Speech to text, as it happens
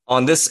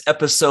On this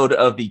episode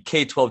of the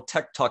K-12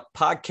 Tech Talk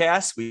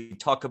podcast, we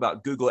talk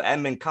about Google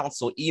Admin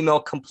Console email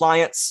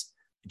compliance.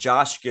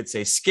 Josh gets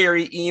a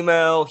scary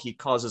email. He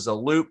causes a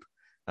loop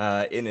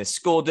in his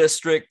school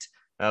district.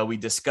 We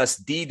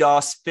discuss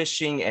DDoS,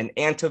 phishing, and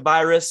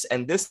antivirus.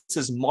 And this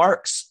is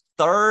Mark's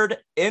third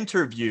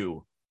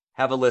interview.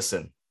 Have a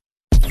listen.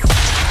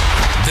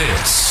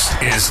 This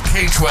is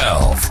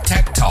K-12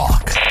 Tech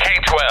Talk.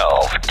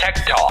 K-12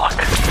 Tech Talk.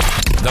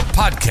 The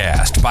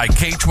podcast by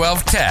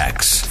K-12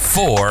 Techs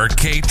for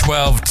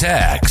K-12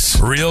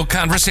 Techs. Real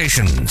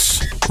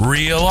conversations,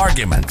 real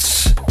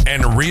arguments,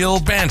 and real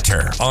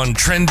banter on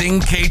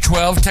trending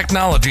K-12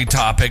 technology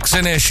topics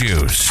and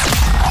issues.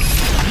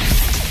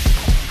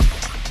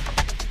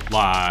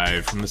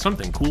 Live from the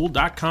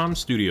somethingcool.com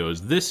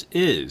studios, this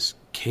is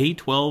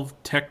K-12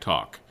 Tech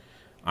Talk.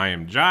 I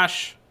am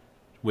Josh.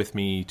 With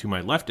me to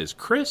my left is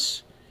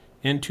Chris,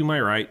 and to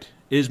my right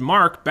is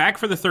Mark, back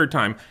for the third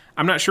time.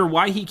 I'm not sure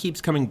why he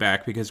keeps coming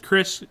back, because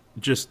Chris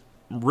just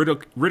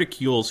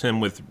ridicules him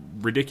with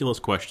ridiculous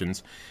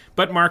questions.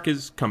 But Mark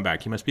has come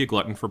back. He must be a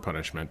glutton for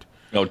punishment.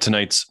 Oh,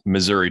 tonight's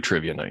Missouri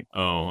trivia night.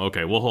 Oh,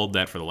 okay. We'll hold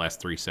that for the last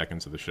 3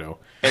 seconds of the show.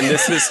 And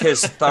this is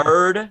his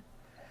third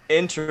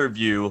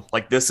interview.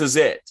 Like, this is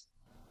it.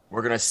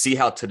 We're going to see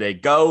how today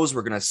goes.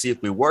 We're going to see if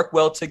we work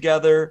well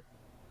together.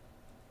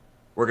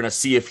 We're going to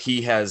see if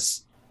he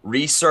has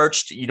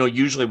researched.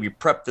 Usually we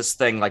prep this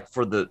thing like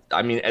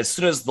as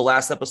soon as the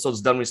last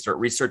episode's done, we start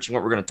researching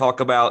what we're going to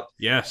talk about.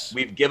 Yes.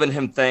 We've given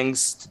him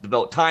things to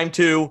devote time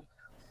to.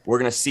 We're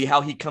going to see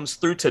how he comes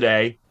through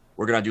today.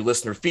 We're going to do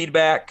listener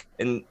feedback,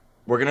 and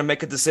we're going to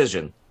make a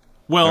decision.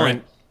 Well,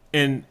 right.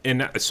 and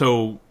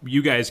so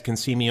you guys can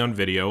see me on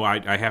video.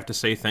 I have to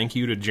say thank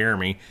you to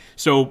Jeremy.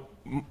 So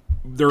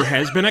there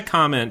has been a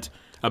comment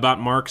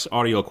about Mark's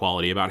audio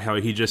quality, about how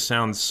he just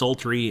sounds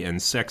sultry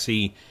and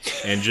sexy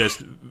and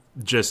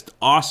just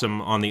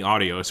awesome on the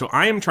audio. So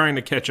I am trying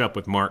to catch up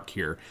with Mark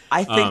here.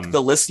 I think the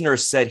listener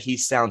said he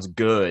sounds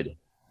good.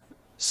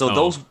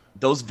 So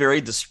those very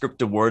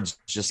descriptive words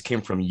just came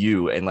from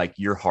you and like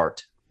your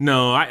heart.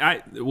 No,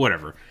 I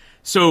whatever.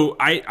 So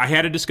I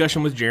had a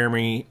discussion with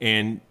Jeremy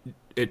and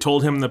it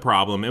told him the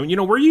problem.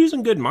 And, we're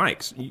using good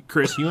mics.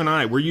 Chris, you and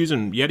I, we're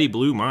using Yeti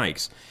Blue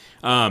mics.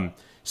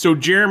 So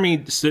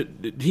Jeremy,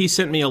 he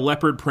sent me a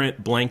leopard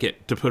print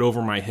blanket to put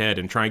over my head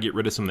and try and get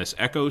rid of some of this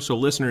echo. So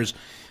listeners,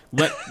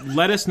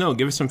 let us know.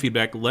 Give us some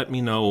feedback. Let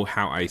me know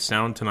how I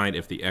sound tonight,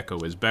 if the echo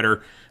is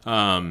better.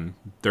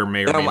 There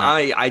may or may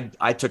not.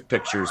 I took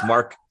pictures.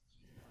 Mark.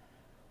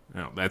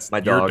 No, that's my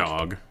your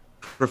dog.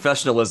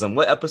 Professionalism.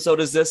 What episode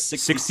is this?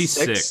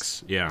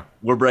 66. Yeah.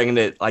 We're bringing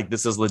it like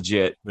this is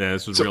legit. Yeah,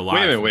 this was real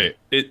live. Wait.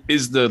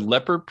 Is the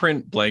leopard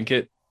print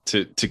blanket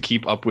to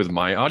keep up with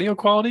my audio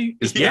quality?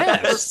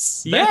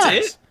 Yes. That's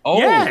it? Oh,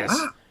 yes.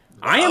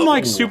 I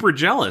am super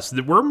jealous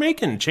that we're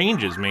making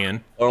changes,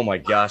 man. Oh my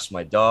gosh,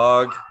 my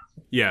dog.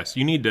 Yes,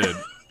 you need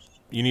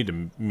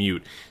to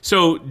mute.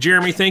 So,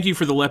 Jeremy, thank you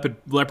for the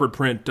leopard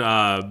print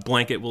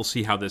blanket. We'll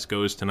see how this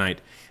goes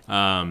tonight.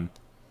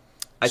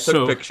 I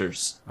took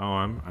pictures. Oh,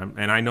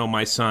 and I know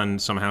my son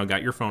somehow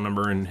got your phone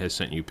number and has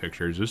sent you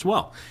pictures as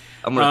well.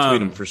 I'm going to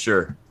tweet him for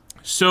sure.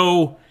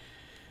 So,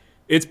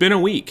 it's been a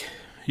week.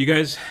 You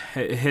guys,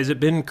 has it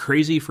been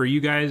crazy for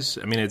you guys?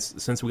 I mean,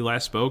 it's since we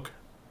last spoke.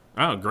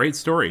 Oh, great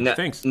story.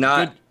 Thanks.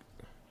 I'm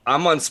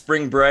on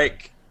spring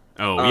break.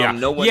 Oh, yeah.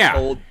 No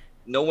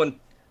one.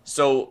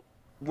 So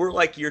we're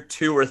like year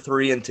 2 or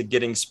 3 into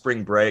getting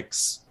spring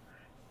breaks.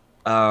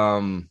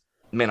 Man,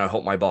 I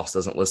hope my boss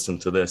doesn't listen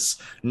to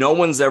this. No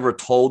one's ever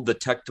told the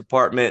tech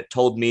department,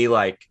 told me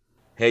like,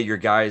 hey, your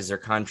guys are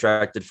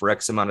contracted for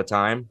X amount of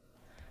time.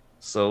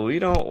 So we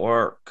don't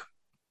work.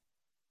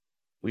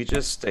 We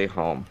just stay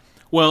home.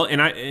 Well,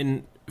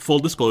 and full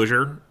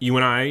disclosure, you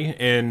and I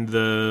and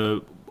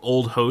the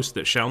old host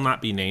that shall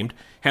not be named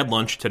had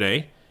lunch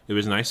today. It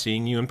was nice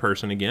seeing you in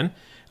person again.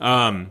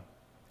 And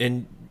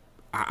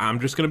I'm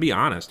just going to be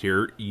honest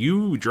here.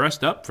 You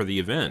dressed up for the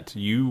event.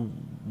 You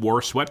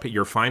wore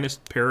your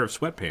finest pair of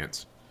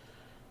sweatpants.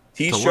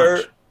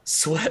 T-shirt,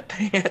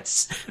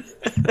 sweatpants.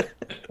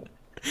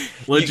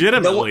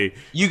 Legitimately.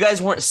 You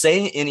guys weren't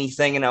saying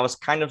anything, and I was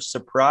kind of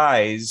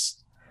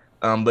surprised.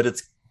 But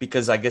it's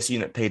because I guess you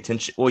didn't pay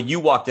attention. Well, you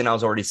walked in, I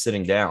was already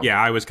sitting down.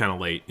 Yeah, I was kind of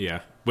late,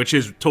 yeah. Which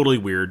is totally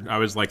weird. I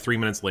was like 3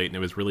 minutes late, and it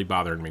was really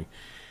bothering me.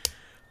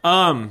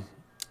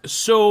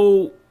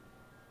 So...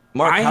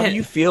 Mark, how do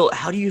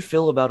you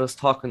feel about us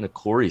talking to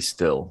Corey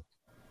still?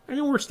 I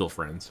mean, we're still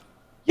friends.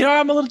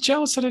 I'm a little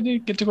jealous that I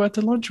didn't get to go out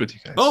to lunch with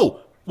you guys. Oh,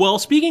 well,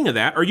 speaking of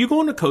that, are you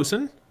going to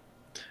CoSN?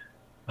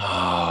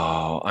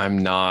 Oh, I'm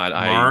not.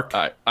 Mark?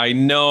 I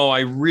know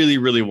I really,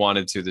 really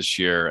wanted to this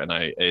year, and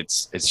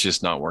it's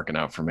just not working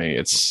out for me.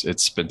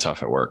 It's been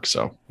tough at work,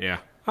 so. Yeah,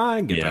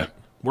 I get that.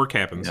 Work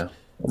happens. Yeah.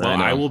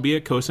 Well, I will be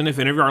at CoSN. If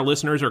any of our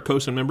listeners are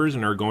CoSN members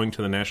and are going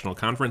to the national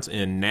conference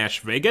in Nash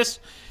Vegas,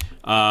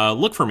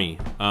 look for me.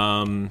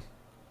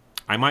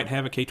 I might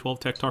have a K-12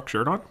 Tech Talk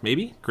shirt on,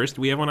 maybe. Chris,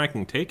 do we have one I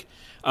can take?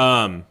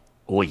 Well,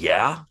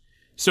 yeah.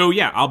 So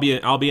yeah, I'll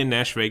be in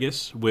Nash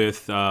Vegas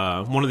with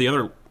one of the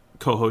other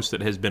co-host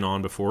that has been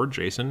on before,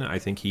 Jason. I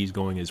think he's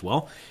going as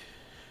well.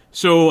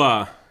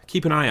 So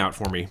keep an eye out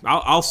for me.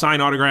 I'll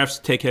sign autographs,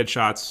 take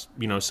headshots,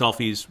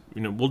 selfies.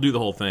 We'll do the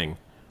whole thing.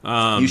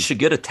 You should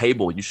get a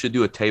table. You should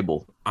do a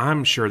table.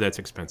 I'm sure that's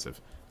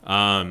expensive.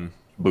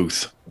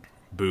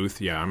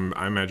 Booth. Yeah,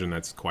 I imagine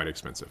that's quite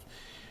expensive.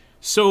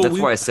 So that's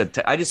why I said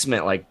I just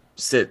meant like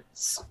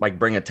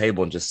bring a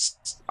table and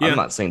just. Yeah. I'm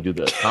not saying do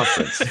the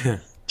conference.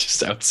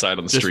 Just outside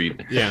on the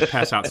street. Yeah,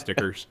 pass out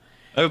stickers.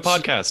 I have a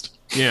podcast.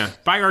 Yeah,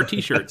 buy our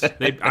T-shirts.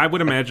 I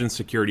would imagine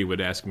security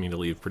would ask me to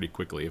leave pretty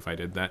quickly if I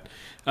did that.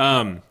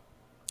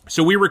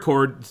 So we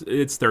record.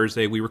 It's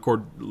Thursday. We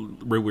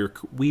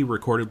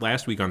recorded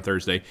last week on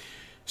Thursday.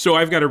 So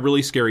I've got a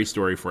really scary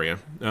story for you.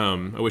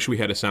 I wish we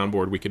had a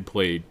soundboard we could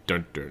play,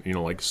 dun, dun,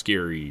 like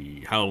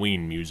scary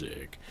Halloween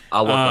music.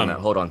 I'll work on that.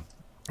 Hold on.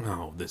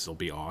 Oh, this will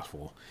be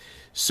awful.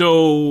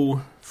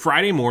 So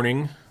Friday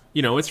morning,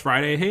 it's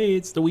Friday. Hey,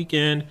 it's the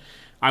weekend.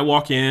 I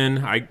walk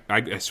in.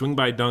 I swing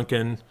by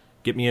Dunkin',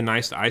 get me a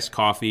nice iced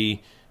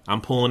coffee.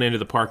 I'm pulling into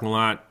the parking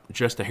lot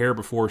just a hair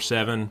before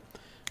 7.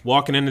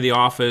 Walking into the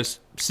office,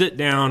 sit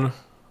down,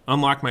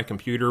 unlock my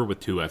computer with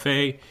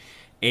 2FA,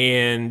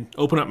 and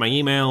open up my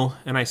email,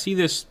 and I see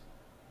this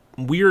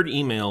weird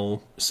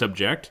email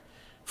subject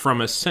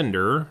from a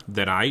sender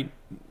that I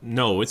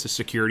know. It's a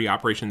security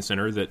operations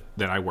center that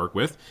I work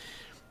with.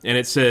 And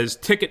it says,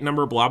 ticket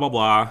number, blah, blah,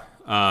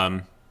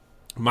 blah,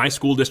 my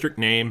school district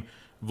name,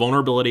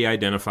 vulnerability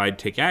identified,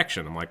 take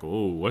action. I'm like,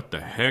 oh, what the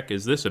heck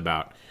is this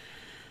about?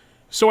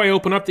 So I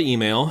open up the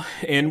email,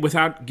 and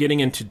without getting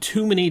into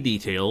too many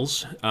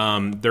details,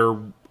 there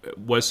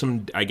was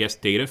some, I guess,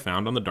 data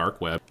found on the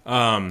dark web.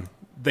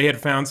 They had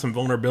found some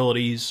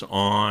vulnerabilities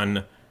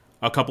on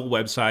a couple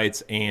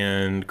websites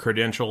and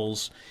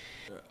credentials.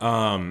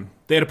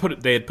 They had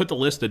put the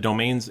list of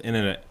domains in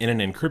an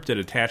encrypted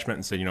attachment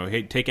and said,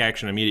 hey, take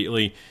action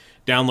immediately.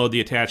 Download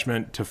the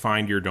attachment to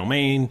find your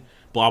domain.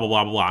 Blah blah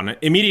blah blah. And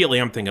immediately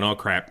I'm thinking, oh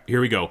crap,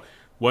 here we go.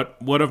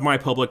 What of my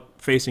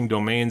public-facing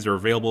domains are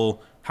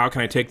available? How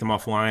can I take them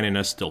offline and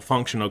us still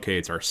function? Okay,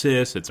 it's our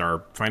SIS, it's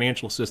our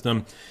financial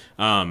system.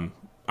 I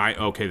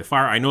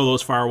know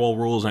those firewall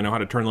rules. I know how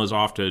to turn those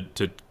off to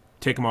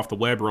take them off the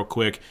web real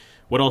quick.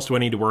 What else do I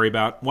need to worry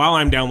about while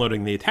I'm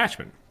downloading the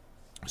attachment?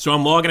 So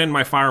I'm logging into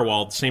my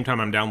firewall at the same time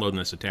I'm downloading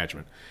this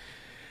attachment.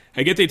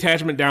 I get the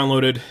attachment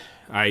downloaded.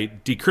 I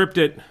decrypt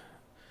it.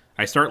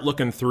 I start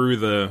looking through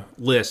the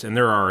list, and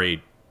there are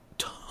a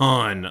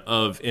ton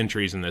of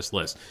entries in this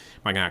list.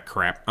 I'm like,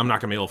 crap, I'm not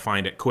going to be able to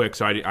find it quick.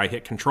 So I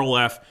hit Control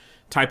F,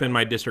 type in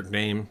my district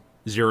name,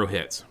 0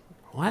 hits.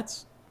 Well,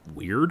 that's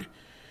weird.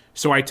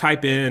 So I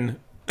type in,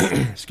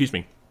 excuse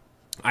me,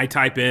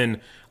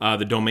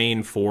 the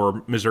domain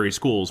for Missouri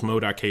schools,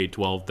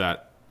 mo.k12.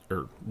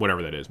 Or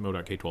whatever that is,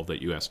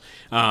 mo.k12.us,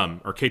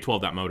 or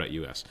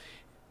k12.mo.us.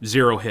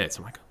 0 hits.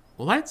 I'm like,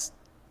 well, that's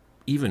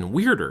even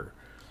weirder.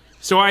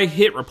 So I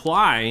hit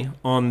reply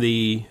on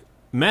the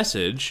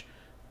message,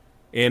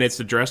 and it's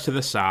addressed to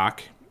the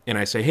SOC, and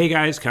I say, hey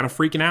guys, kind of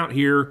freaking out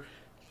here.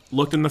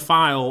 Looked in the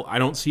file. I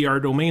don't see our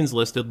domains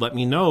listed. Let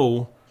me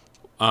know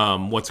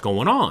what's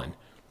going on.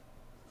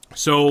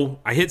 So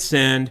I hit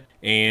send,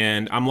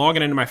 and I'm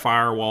logging into my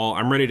firewall.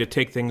 I'm ready to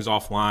take things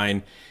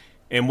offline.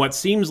 And what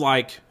seems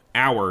like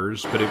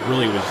hours, but it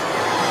really was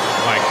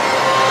like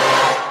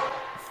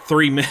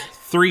 3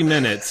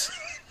 minutes.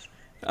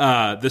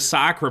 The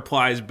SOC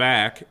replies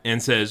back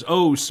and says,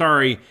 "Oh,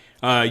 sorry,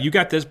 you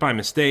got this by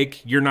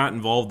mistake. You're not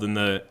involved in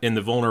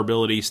the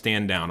vulnerability.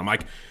 Stand down." I'm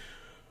like,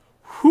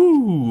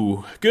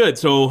 whew, good.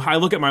 So I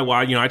look at my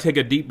watch. I take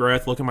a deep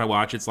breath, look at my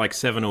watch. It's like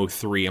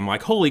 7:03. I'm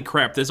like, holy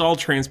crap! This all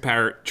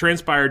transpired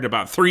in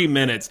about 3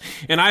 minutes,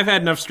 and I've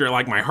had enough stress.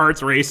 Like my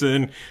heart's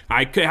racing.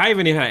 I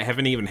haven't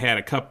even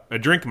had a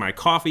drink of my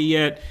coffee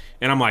yet,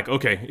 and I'm like,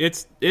 okay,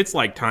 it's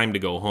like time to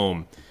go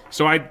home.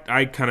 So I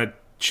kind of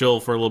chill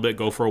for a little bit,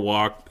 go for a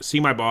walk, see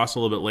my boss a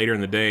little bit later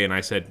in the day, and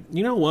I said,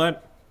 you know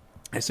what?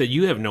 I said,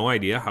 you have no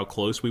idea how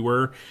close we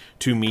were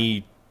to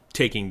me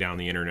taking down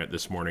the internet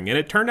this morning, and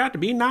it turned out to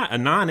be not a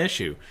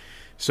non-issue.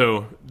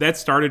 So that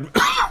started,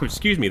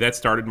 that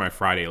started my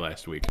Friday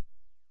last week.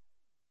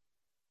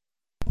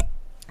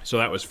 So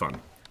that was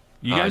fun.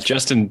 You guys,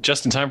 just in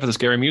time for the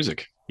scary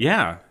music.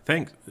 Yeah,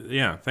 thanks,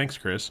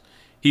 Chris.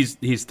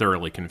 He's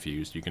thoroughly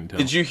confused. You can tell.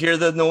 Did you hear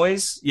the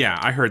noise? Yeah,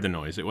 I heard the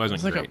noise. It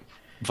wasn't great. Like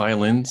a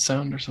violin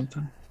sound or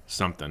something.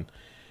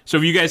 So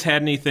have you guys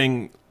had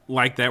anything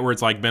like that where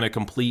it's like been a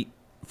complete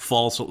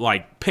false,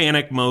 like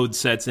panic mode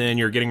sets in,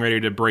 you're getting ready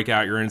to break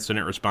out your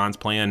incident response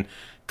plan,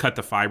 cut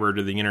the fiber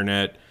to the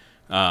internet,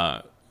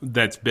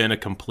 that's been a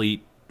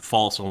complete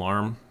false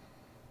alarm?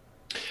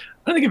 I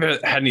don't think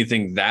I've had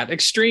anything that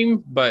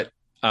extreme, but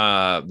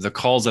the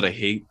calls that I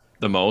hate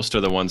the most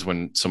are the ones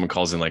when someone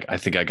calls in like, I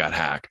think I got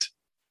hacked.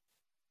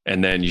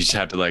 And then you just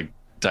have to like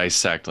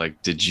dissect,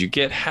 like, did you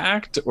get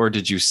hacked or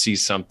did you see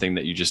something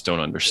that you just don't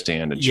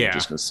understand and you're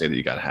just going to say that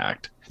you got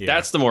hacked? Yeah.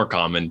 That's the more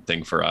common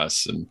thing for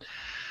us. And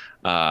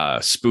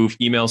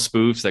email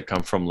spoofs that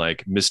come from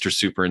like Mr.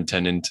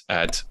 Superintendent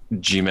at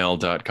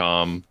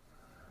gmail.com.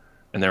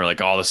 And they're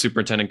like, oh, the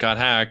superintendent got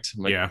hacked.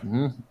 I'm like,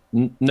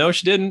 No,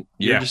 she didn't.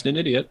 You're Yeah. just an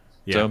idiot.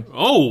 Yeah. So,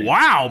 Oh,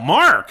 wow,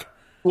 Mark.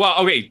 well,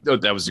 okay,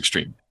 that was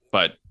extreme,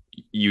 but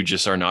you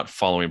just are not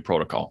following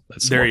protocol.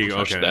 That's There more you go.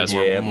 professional- Okay. That's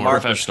Yeah, more Mark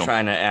was professional.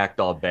 trying to act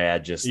all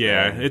bad just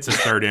Yeah, then. it's his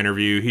third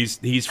interview.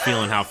 He's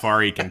feeling how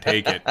far he can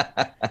take it.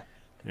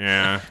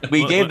 Yeah.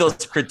 We gave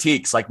those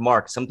critiques like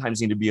Mark.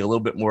 Sometimes you need to be a little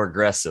bit more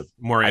aggressive.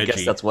 More I edgy.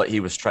 guess that's what he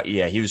was trying.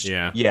 Yeah, he was.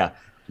 Yeah. Yeah.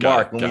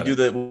 Got Mark,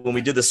 it, when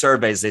we did the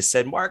surveys, they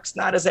said Mark's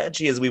not as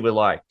edgy as we would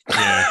like.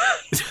 Yeah.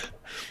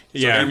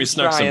 Yeah. Jeremy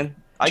snuck Trying.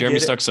 I Jeremy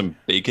get it. stuck some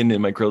bacon in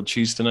my grilled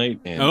cheese tonight.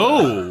 And,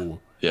 Oh.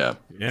 yeah.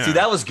 Yeah. See,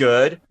 that was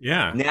good.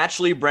 Yeah.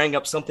 Naturally bring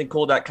up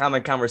somethingcool.com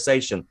in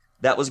conversation.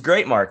 That was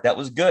great, Mark. That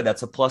was good.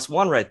 That's a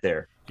 +1 right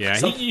there. Yeah.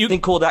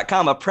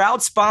 Somethingcool.com, a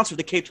proud sponsor of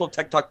the K12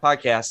 Tech Talk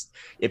podcast.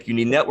 If you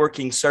need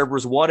networking,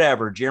 servers,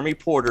 whatever, Jeremy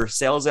Porter,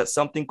 sales at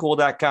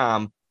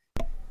somethingcool.com,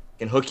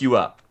 can hook you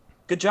up.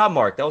 Good job,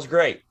 Mark. That was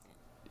great.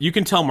 You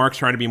can tell Mark's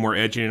trying to be more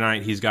edgy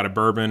tonight. He's got a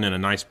bourbon and a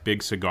nice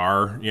big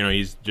cigar. You know,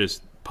 he's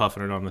just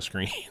puffing it on the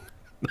screen.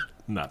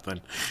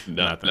 Nothing.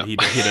 Nothing. no. He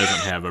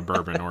doesn't have a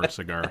bourbon or a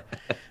cigar.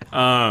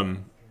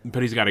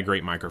 But he's got a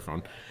great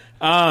microphone.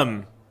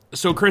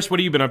 So, Chris, what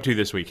have you been up to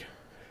this week?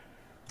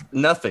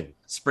 Nothing.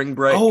 Spring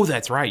break. Oh,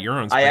 that's right. You're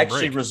on spring I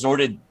actually break.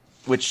 resorted,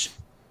 which,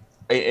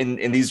 and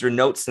these are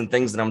notes and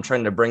things that I'm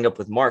trying to bring up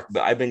with Mark,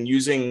 but I've been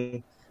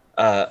using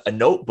a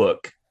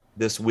notebook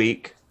this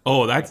week,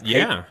 Oh, that's,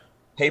 yeah.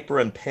 paper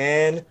and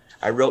pen.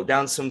 I wrote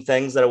down some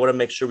things that I want to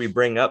make sure we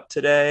bring up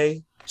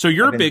today. So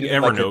you're I've a been big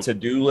doing, like, Evernote. a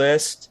to-do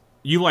list.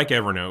 You like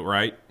Evernote,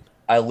 right?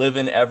 I live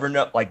in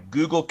Evernote, like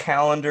Google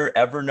Calendar,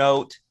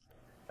 Evernote.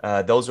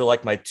 Those are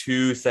like my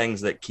two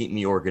things that keep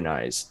me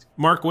organized.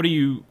 Mark, do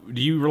you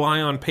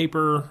rely on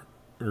paper,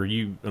 or are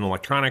you an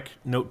electronic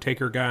note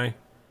taker guy?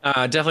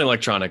 Definitely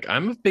electronic.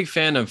 I'm a big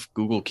fan of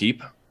Google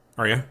Keep.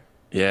 Are you?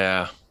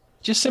 Yeah.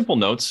 Just simple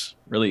notes,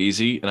 really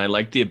easy. And I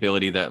like the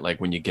ability that, like,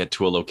 when you get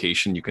to a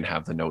location, you can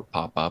have the note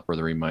pop up or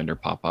the reminder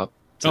pop up.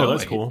 Oh,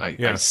 that's I- cool. I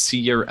Yeah. see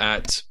you're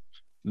at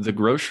the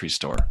grocery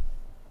store.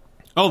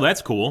 Oh,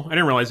 that's cool. I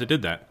didn't realize it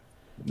did that.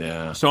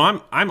 Yeah. So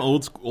I'm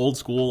old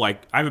school.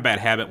 Like, I have a bad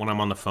habit when I'm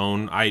on the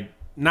phone. I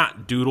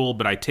not doodle,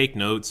 but I take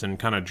notes and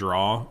kind of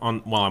draw on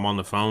while I'm on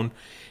the phone.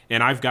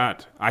 And I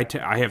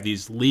have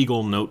these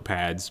legal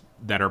notepads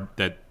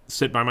that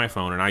sit by my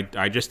phone, and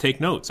I just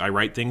take notes. I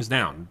write things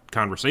down,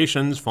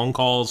 conversations, phone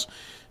calls,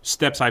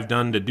 steps I've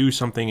done to do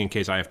something in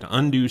case I have to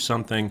undo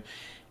something,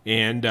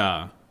 and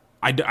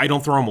I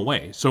don't throw them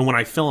away. So when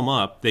I fill them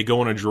up, they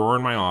go in a drawer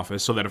in my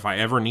office so that if I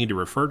ever need to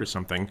refer to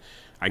something,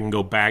 I can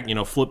go back,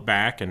 flip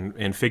back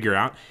and figure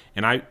out.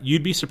 And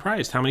you'd be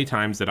surprised how many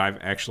times that I've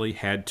actually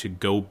had to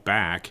go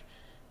back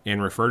and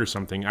refer to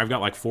something. I've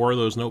got like 4 of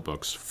those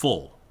notebooks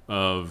full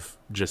of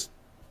just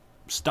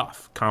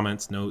stuff,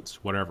 comments,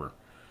 notes, whatever.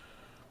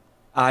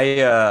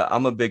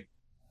 I'm a big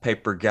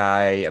paper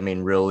guy. I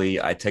mean, really,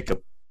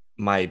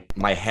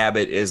 my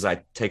habit is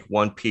I take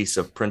one piece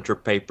of printer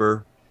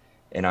paper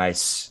and I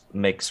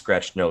make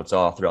scratch notes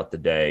all throughout the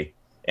day.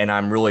 And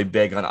I'm really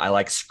big on, I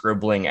like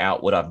scribbling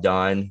out what I've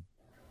done.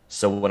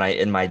 So when I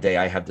end my day,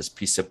 I have this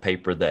piece of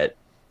paper that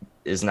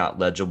is not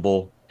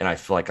legible and I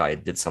feel like I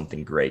did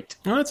something great.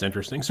 Oh, that's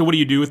interesting. So what do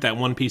you do with that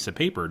one piece of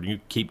paper? Do you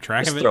keep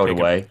track Just of it? throw it Take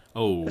away.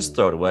 Oh, Just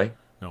throw it away.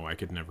 no, I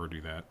could never do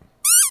that.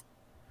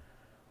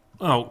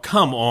 Oh,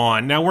 come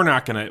on. Now we're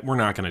not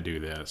gonna do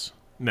this.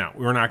 No,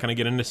 we're not gonna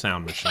get into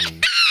Sound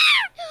Machine.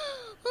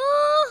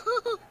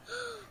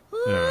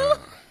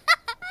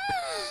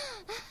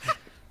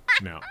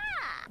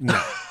 No,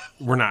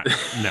 we're not.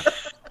 No,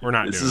 we're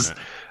not This doing is that.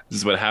 this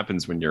is what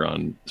happens when you're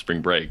on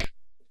spring break.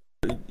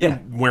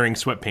 Wearing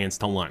sweatpants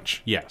to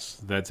lunch.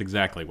 Yes, that's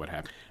exactly what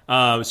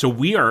happened. So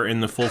we are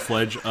in the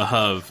full-fledged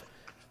of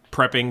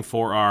prepping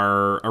for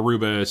our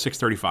Aruba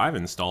 635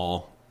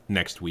 install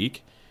next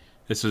week.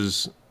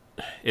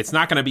 It's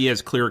not going to be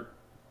as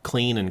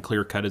clean and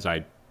clear cut as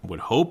I would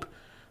hope,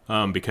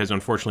 because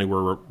unfortunately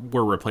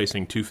we're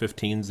replacing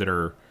 215s that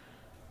are,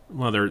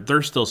 well,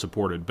 they're still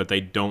supported, but they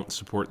don't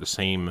support the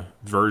same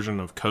version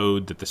of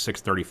code that the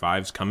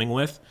 635's coming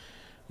with,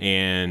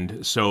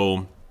 and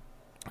so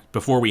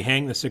before we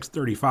hang the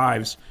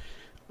 635s,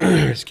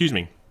 excuse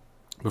me,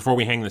 before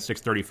we hang the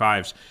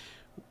 635s,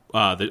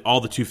 all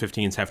the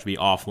 215s have to be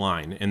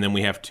offline, and then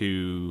we have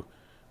to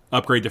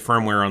upgrade the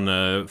firmware on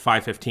the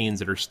 515s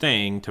that are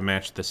staying to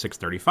match the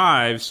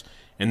 635s,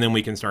 and then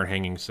we can start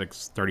hanging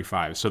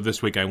 635s. So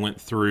this week I went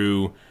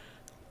through,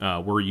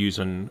 we're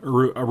using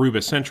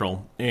Aruba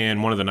Central,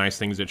 and one of the nice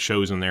things that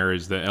shows in there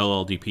is the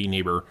LLDP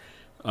neighbor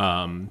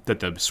that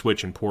the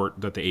switch and port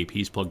that the AP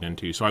is plugged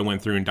into. So I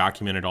went through and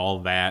documented all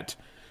of that,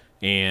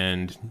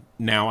 and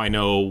now I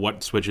know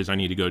what switches I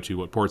need to go to,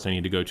 what ports I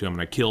need to go to. I'm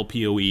going to kill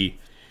PoE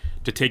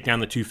to take down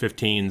the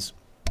 215s.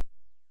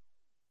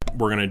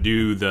 We're going to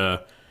do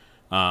the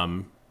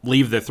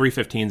leave the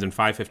 315s and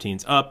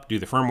 515s up, do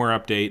the firmware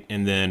update,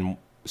 and then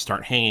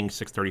start hanging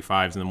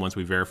 635s. And then once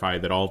we verify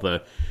that all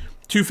the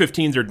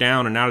 215s are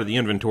down and out of the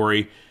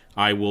inventory,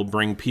 I will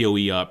bring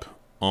PoE up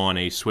on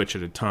a switch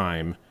at a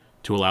time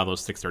to allow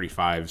those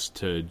 635s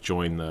to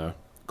join the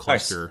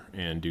cluster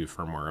and do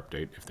firmware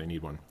update if they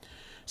need one.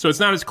 So it's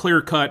not as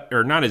clear cut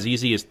or not as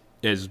easy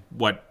as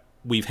what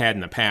we've had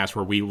in the past,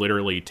 where we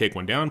literally take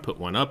one down, put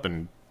one up,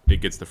 and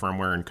it gets the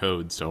firmware and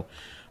code. So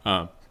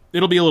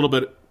it'll be a little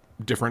bit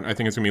different. I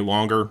think it's going to be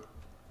longer.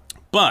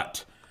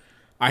 But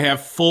I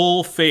have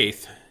full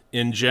faith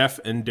in Jeff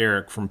and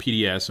Derek from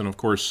PDS, and of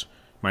course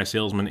my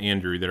salesman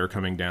Andrew, that are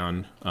coming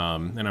down,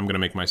 and I'm going to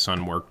make my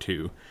son work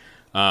too.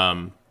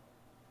 I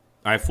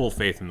have full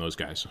faith in those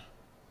guys.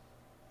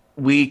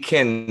 We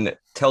can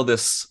tell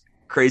this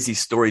crazy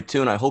story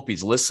too, and I hope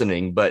he's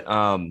listening. But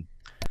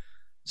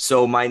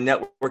so my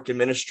network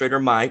administrator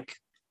Mike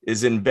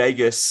is in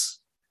Vegas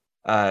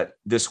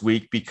this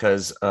week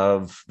because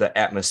of the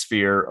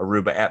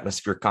Aruba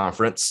Atmosphere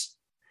Conference.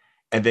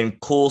 And then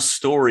cool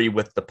story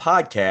with the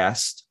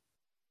podcast,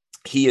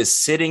 he is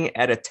sitting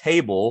at a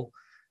table.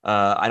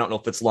 I don't know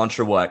if it's lunch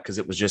or what, because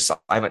it was just,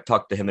 I haven't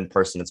talked to him in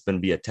person. It's been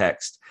via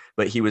text,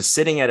 but he was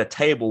sitting at a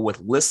table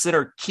with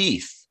listener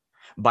Keith.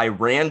 By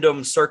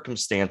random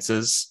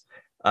circumstances,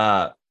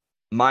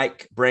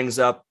 Mike brings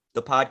up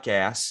the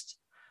podcast.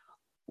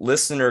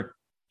 Listener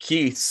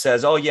Keith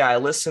says, "Oh yeah, I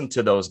listened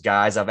to those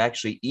guys. I've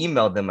actually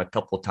emailed them a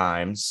couple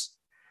times."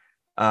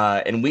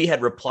 And we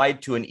had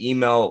replied to an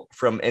email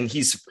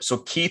so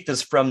Keith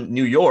is from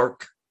New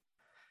York.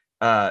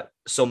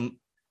 So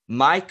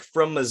Mike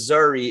from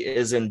Missouri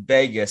is in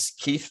Vegas.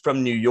 Keith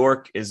from New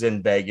York is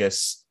in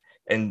Vegas.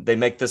 And they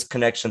make this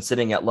connection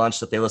sitting at lunch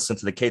that they listen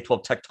to the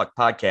K-12 Tech Talk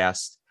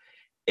podcast.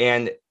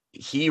 And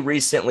he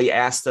recently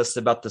asked us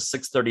about the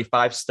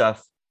 635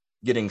 stuff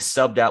getting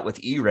subbed out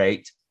with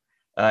E-Rate.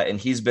 And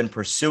he's been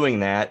pursuing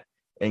that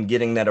and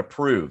getting that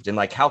approved. And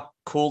like, how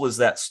cool is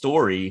that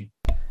story?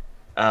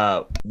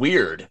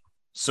 Weird,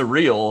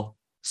 surreal,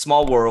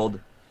 small world.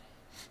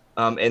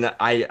 And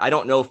I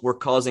don't know if we're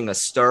causing a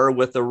stir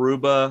with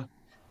Aruba,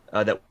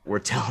 that we're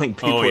telling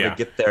people to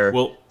get their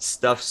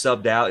stuff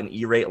subbed out in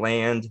E-Rate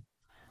land.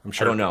 I'm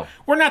sure. I don't know.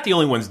 We're not the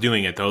only ones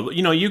doing it, though.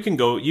 You know, you can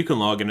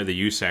log into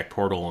the USAC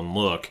portal and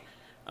look.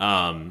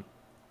 And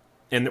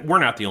we're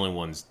not the only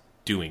ones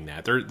doing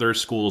that.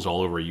 There's schools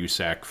all over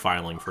USAC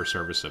filing for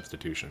service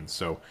substitutions.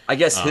 So I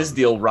guess his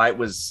deal, right,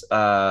 was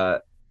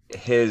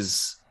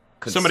his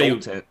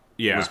consultant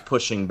was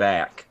pushing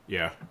back.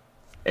 Yeah.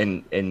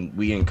 And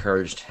we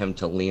encouraged him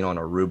to lean on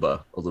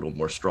Aruba a little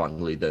more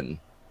strongly than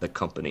the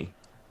company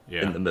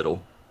in the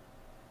middle.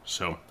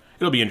 So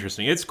it'll be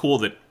interesting. It's cool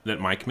that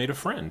Mike made a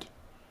friend.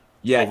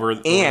 Yeah,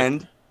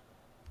 and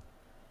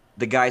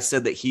the guy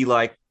said that he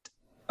liked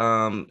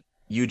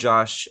you,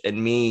 Josh,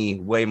 and me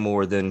way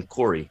more than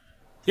Corey.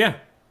 Yeah,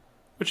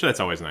 which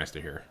that's always nice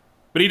to hear.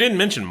 But he didn't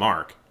mention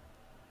Mark.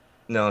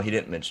 No, he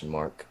didn't mention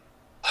Mark.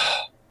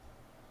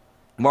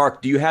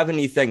 Mark, do you have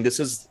anything?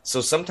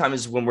 So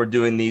sometimes when we're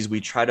doing these,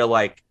 we try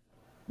to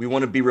we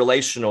want to be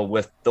relational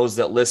with those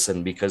that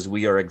listen because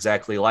we are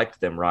exactly like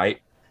them, right?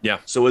 Yeah.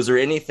 So is there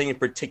anything in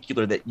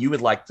particular that you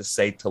would like to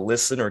say to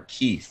listener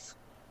Keith?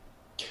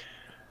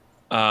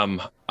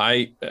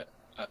 I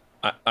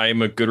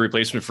am a good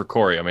replacement for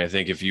Corey. I mean, I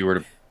think if you were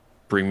to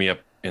bring me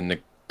up in the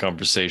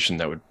conversation,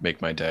 that would make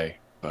my day.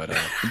 But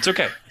it's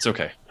okay. It's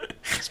okay.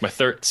 It's my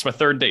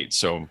third date,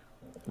 so I'm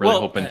really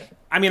hoping.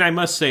 I mean, I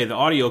must say the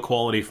audio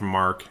quality from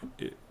Mark.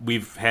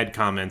 We've had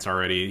comments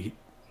already.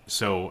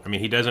 So I mean,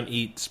 he doesn't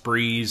eat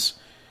sprees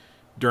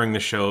during the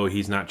show.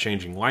 He's not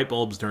changing light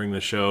bulbs during the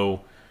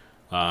show.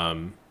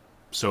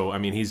 So I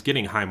mean, he's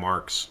getting high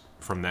marks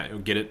from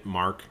that. Get it,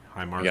 Mark?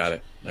 High marks.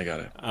 I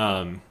got it.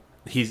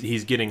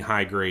 He's getting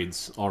high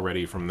grades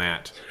already from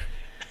that.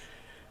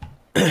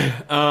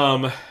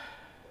 That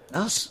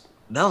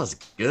was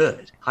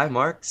good. High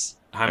marks.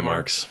 High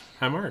marks.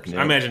 Yep.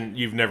 I imagine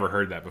you've never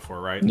heard that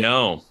before, right?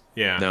 No.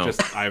 Yeah. No.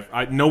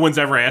 No one's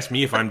ever asked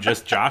me if I'm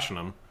just joshing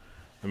them.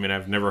 I mean,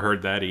 I've never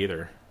heard that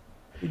either.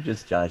 You're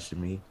just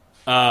joshing me.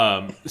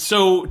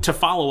 So to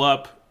follow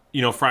up,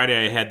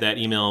 Friday I had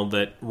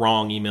that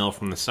wrong email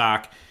from the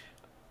SOC.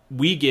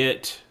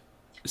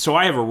 So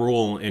I have a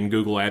rule in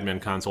Google Admin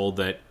Console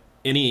that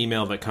any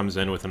email that comes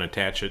in with an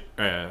attachment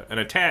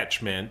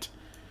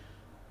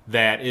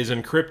that is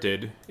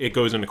encrypted, it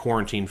goes into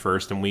quarantine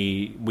first, and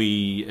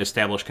we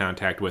establish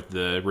contact with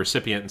the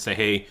recipient and say,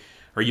 hey,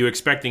 are you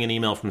expecting an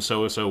email from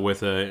so-and-so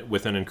with an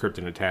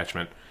encrypted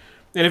attachment?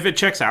 And if it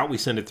checks out, we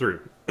send it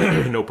through.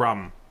 No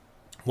problem.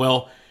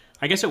 Well,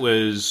 I guess it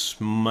was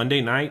Monday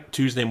night,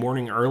 Tuesday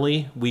morning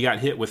early, we got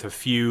hit with a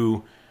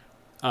few...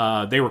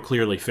 they were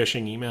clearly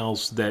phishing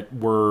emails that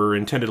were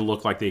intended to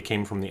look like they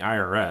came from the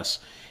IRS,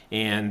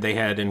 and they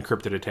had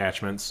encrypted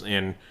attachments.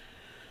 And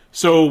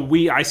so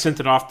I sent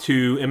it off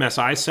to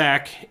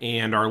MSISAC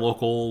and our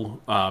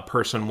local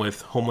person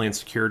with Homeland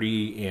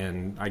Security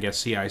and I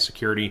guess CI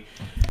Security.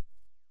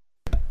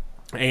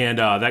 And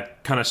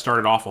that kind of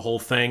started off a whole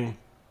thing.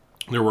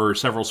 There were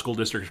several school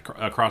districts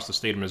across the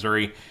state of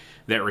Missouri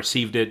that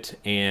received it,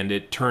 and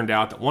it turned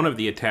out that one of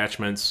the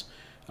attachments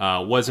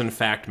was in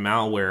fact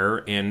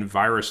malware, and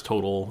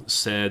VirusTotal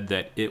said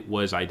that it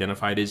was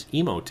identified as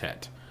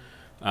Emotet.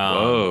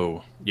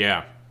 Whoa.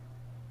 Yeah.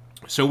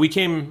 So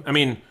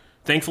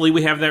thankfully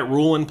we have that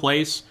rule in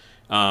place.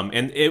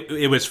 And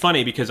it was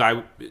funny because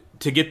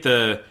to get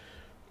the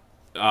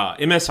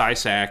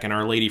MSISAC and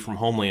Our Lady from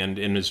Homeland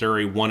in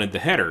Missouri wanted the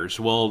headers.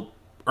 They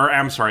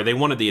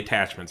wanted the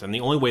attachments. And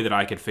the only way that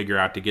I could figure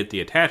out to get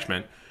the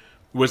attachment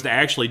was to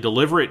actually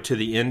deliver it to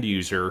the end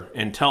user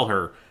and tell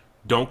her,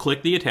 don't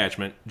click the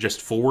attachment,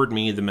 just forward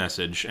me the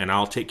message and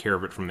I'll take care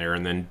of it from there,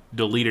 and then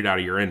delete it out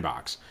of your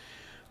inbox.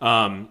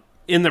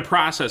 In the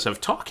process of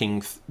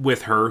talking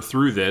with her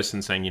through this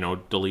and saying,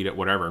 delete it,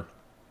 whatever,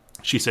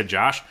 she said,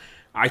 Josh,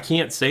 I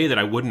can't say that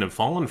I wouldn't have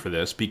fallen for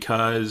this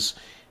because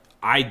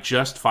I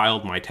just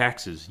filed my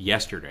taxes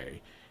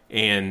yesterday.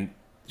 And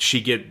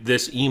she get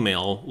this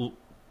email,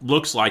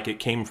 looks like it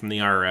came from the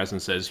IRS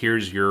and says,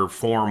 here's your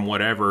form,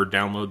 whatever,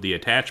 download the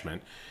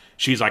attachment.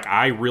 She's like,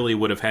 I really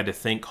would have had to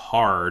think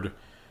hard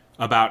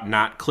about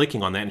not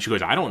clicking on that. And she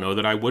goes, I don't know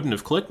that I wouldn't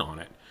have clicked on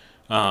it.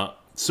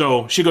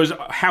 So she goes,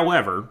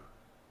 however,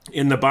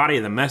 in the body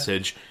of the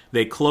message,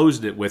 they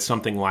closed it with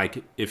something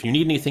like, if you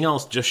need anything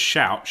else, just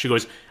shout. She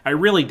goes, I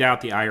really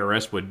doubt the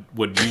IRS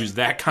would use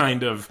that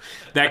kind of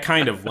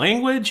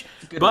language.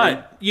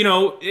 But,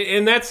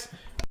 and that's,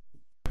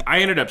 I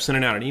ended up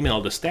sending out an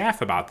email to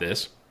staff about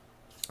this.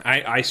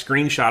 I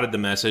screenshotted the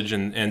message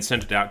and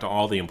sent it out to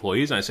all the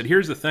employees. And I said,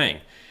 here's the thing.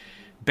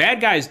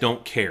 Bad guys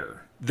don't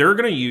care. They're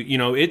going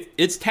to,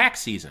 it's tax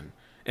season.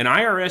 An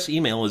IRS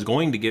email is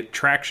going to get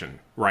traction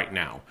right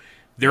now.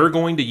 They're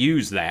going to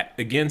use that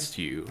against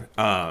you.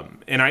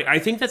 And I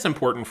think that's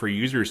important for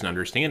users to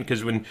understand,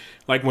 because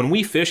when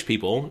we fish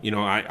people,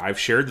 I've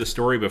shared the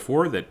story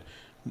before that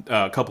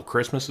a couple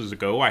Christmases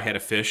ago, I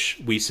had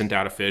we sent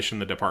out a fish in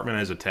the department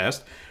as a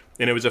test,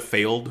 and it was a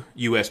failed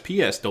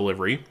USPS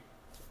delivery.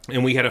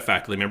 And we had a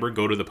faculty member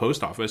go to the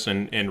post office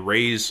and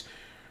raise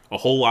a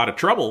whole lot of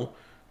trouble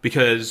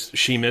because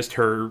she missed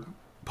her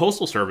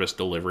postal service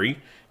delivery.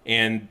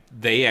 And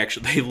they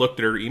looked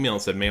at her email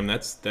and said, ma'am,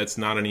 that's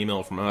not an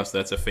email from us.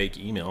 That's a fake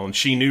email. And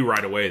she knew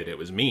right away that it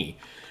was me.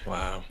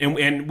 Wow.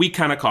 And we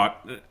kind of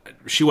caught,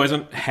 she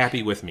wasn't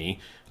happy with me.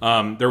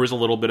 There was a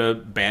little bit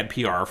of bad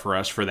PR for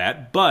us for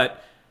that.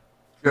 But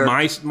sure.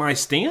 My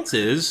stance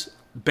is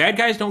bad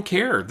guys don't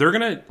care. They're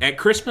going to, at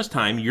Christmas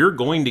time, you're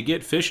going to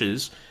get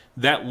fishes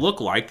that look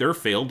like they're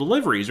failed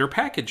deliveries or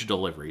package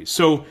deliveries.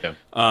 So yeah.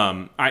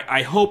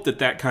 I hope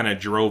that kind of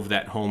drove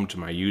that home to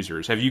my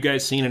users. Have you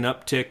guys seen an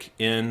uptick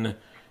in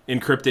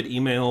encrypted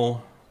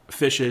email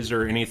fishes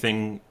or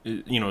anything,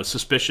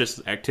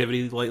 suspicious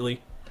activity lately?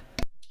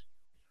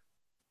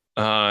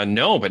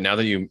 No, but now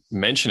that you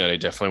mention it, I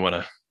definitely want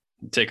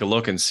to take a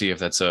look and see if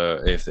that's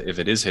if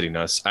it is hitting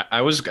us.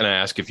 I was going to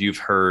ask if you've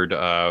heard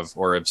of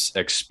or have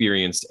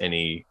experienced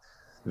any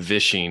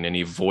vishing,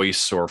 any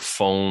voice or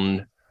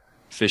phone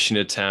phishing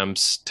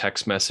attempts,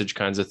 text message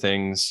kinds of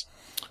things.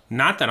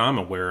 Not that I'm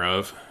aware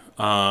of.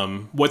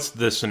 What's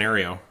the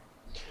scenario?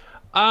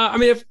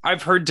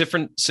 I've heard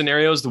different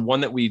scenarios. The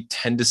one that we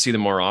tend to see the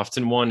more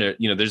often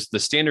there's the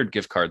standard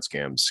gift card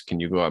scams.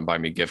 Can you go out and buy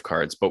me gift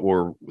cards? But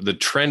the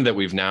trend that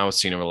we've now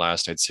seen over the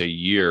last, I'd say,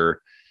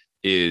 year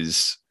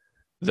is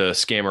the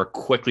scammer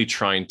quickly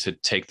trying to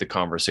take the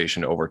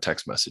conversation over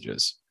text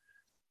messages.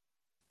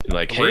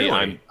 Like, hey,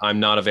 really? I'm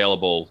not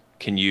available.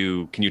 Can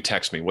you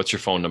text me? What's your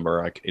phone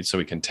number? So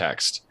we can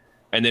text.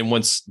 And then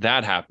once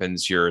that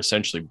happens, you're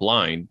essentially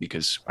blind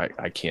because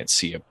I can't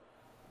see a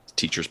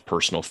teacher's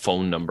personal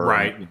phone number.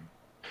 Right.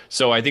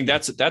 So I think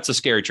that's a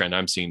scary trend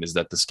I'm seeing, is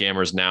that the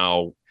scammers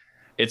now,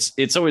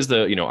 it's always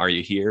the, are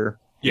you here?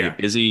 Yeah. You're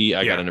busy.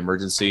 I got an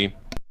emergency.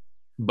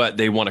 But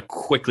they want to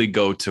quickly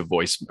go to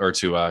voice or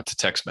to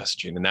text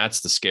messaging. And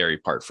that's the scary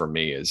part for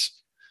me is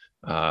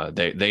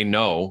they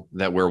know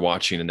that we're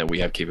watching and that we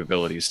have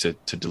capabilities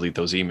to delete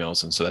those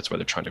emails. And so that's why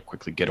they're trying to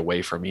quickly get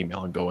away from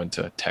email and go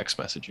into text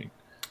messaging.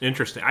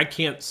 Interesting. I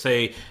can't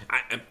say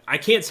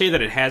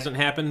that it hasn't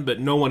happened, but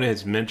no one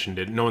has mentioned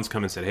it. No one's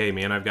come and said, hey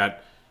man, I've got,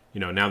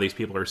 now these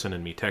people are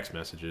sending me text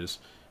messages.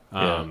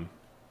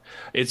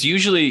 It's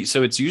usually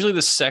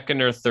the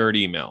second or third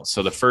email.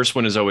 So the first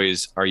one is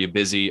always, are you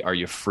busy? Are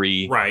you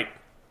free? Right.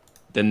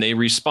 Then they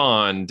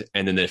respond,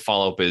 and then the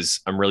follow-up is,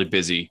 I'm really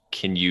busy.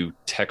 Can you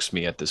text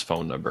me at this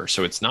phone number?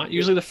 So it's not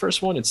usually the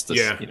first one. It's this,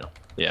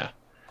 yeah.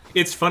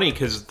 It's funny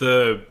because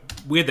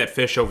we had that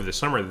fish over the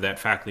summer that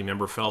faculty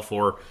member fell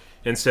for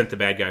and sent the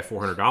bad guy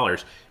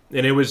 $400.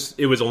 And it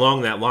was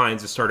along that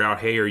lines. It started out,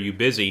 hey, are you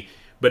busy?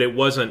 But it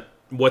wasn't,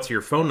 what's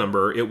your phone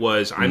number? It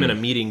was, I'm in a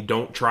meeting,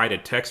 don't try to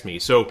text me.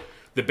 So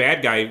the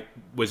bad guy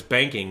was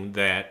banking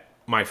that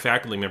my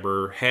faculty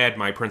member had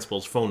my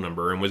principal's phone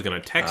number and was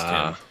going to text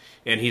him.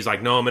 And he's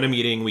like, no, I'm in a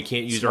meeting. We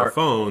can't use our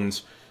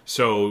phones.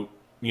 So,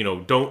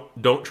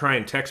 don't try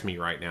and text me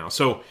right now.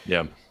 So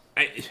yeah,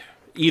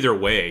 either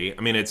way,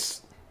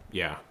 it's,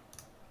 yeah.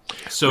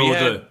 So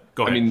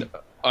go ahead.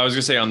 I was going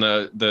to say on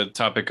the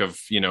topic of,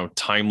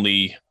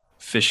 timely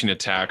phishing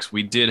attacks,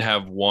 we did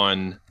have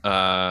one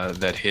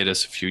that hit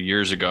us a few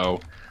years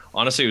ago.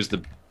 Honestly, it was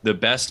the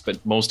best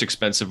but most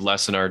expensive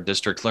lesson our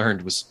district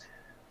learned was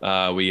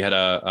we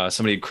had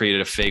somebody created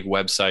a fake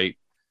website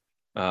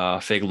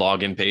fake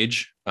login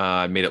page.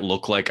 I made it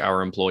look like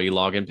our employee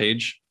login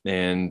page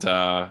and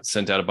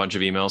sent out a bunch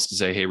of emails to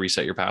say, hey,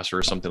 reset your password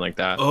or something like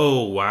that.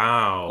 Oh,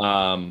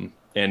 wow.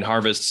 And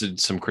harvested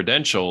some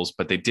credentials,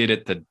 but they did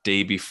it the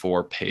day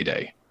before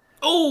payday.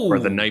 Oh, or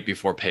the night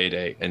before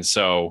payday. And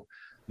so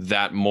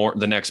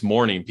the next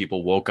morning,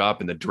 people woke up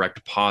and the direct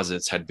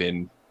deposits had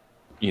been,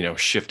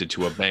 shifted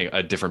to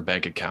a different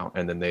bank account,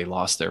 and then they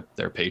lost their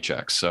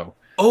paychecks. So,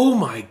 oh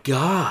my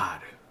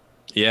God.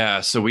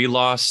 Yeah. So we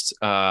lost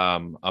I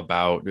think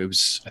it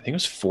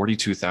was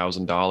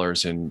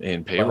 $42,000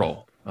 in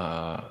payroll.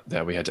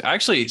 That we had to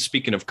actually.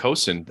 Speaking of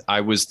Cosin, I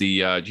was the.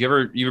 You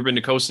ever been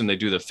to Cosin? They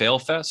do the Fail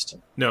Fest.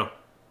 No,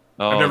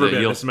 Oh, I've never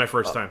been. This is my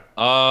first time.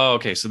 Oh,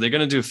 okay. So they're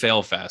going to do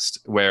Fail Fest,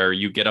 where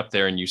you get up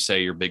there and you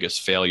say your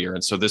biggest failure.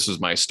 And so this was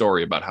my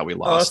story about how we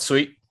lost. Oh, that's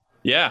sweet.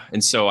 Yeah,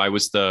 and so I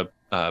was the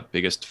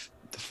biggest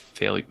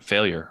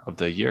failure of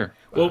the year.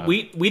 Well,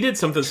 we did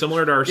something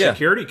similar to our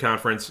security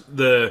conference.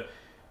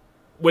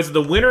 Was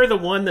the winner the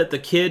one that the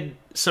kid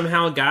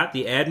somehow got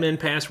the admin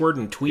password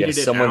and tweeted it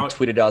out? Someone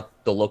tweeted out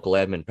the local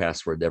admin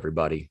password to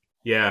everybody.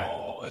 Yeah.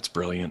 Oh, that's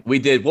brilliant. We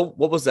did. What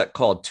was that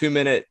called?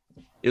 2-minute.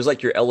 It was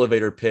like your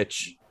elevator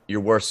pitch,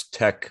 your worst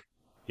tech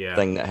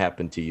thing that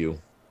happened to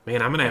you.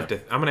 Man, I'm gonna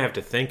have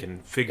to think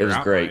and figure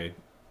out great.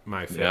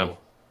 my fail.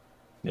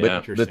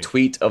 Yeah. But the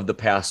tweet of the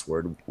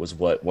password was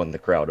what won the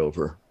crowd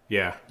over.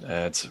 Yeah.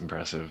 That's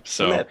impressive.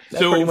 So that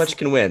pretty much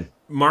can win.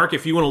 Mark,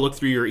 if you want to look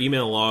through your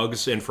email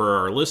logs, and for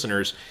our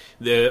listeners,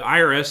 the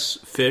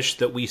IRS fish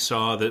that we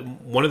saw, that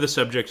one of the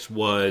subjects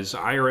was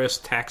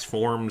IRS tax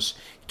forms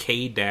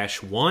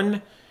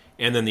K-1,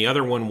 and then the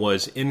other one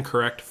was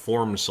incorrect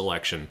form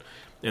selection,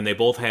 and they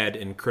both had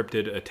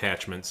encrypted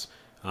attachments.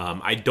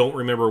 I don't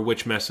remember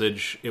which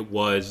message it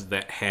was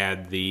that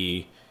had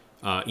the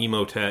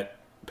Emotet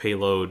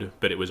payload,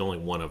 but it was only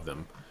one of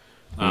them.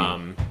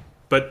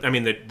 But I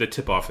mean, the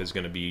tip-off is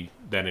going to be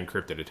that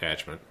encrypted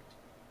attachment.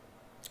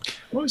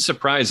 I'm always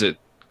surprised at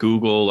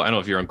Google. I don't know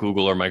if you're on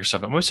Google or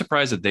Microsoft. I'm always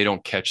surprised that they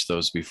don't catch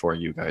those before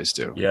you guys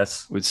do.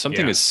 Yes. With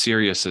something as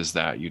serious as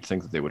that, you'd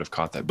think that they would have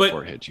caught that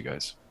before it hit you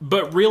guys.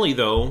 But really,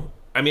 though,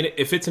 I mean,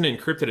 if it's an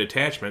encrypted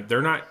attachment,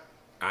 they're not.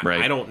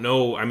 I don't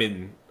know. I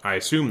mean, I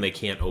assume they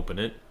can't open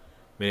it.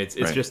 I mean, it's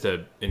just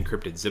an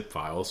encrypted zip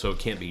file, so it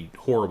can't be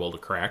horrible to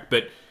crack.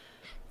 But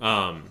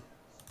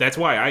that's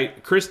why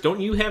Chris,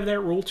 don't you have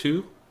that rule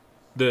too?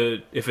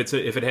 If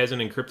it has an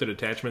encrypted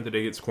attachment, the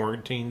day it's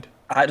quarantined.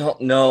 I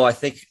don't know. I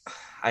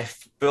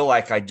feel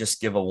like I just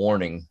give a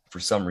warning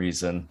for some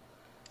reason.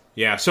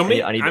 Yeah. So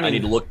I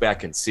need to look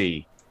back and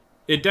see.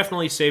 It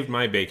definitely saved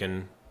my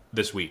bacon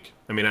this week.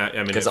 I mean,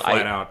 it's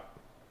flat out.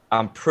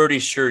 I'm pretty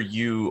sure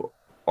you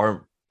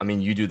are. I mean,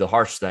 you do the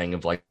harsh thing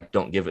of like,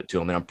 don't give it to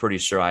them. And I'm pretty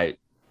sure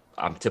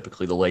I'm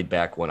typically the laid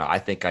back one. I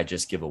think I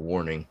just give a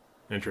warning.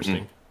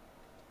 Interesting.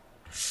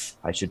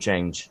 I should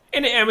change.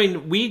 And I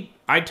mean,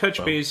 I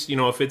touch base,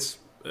 if it's,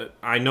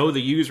 I know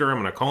the user, I'm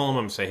going to call them,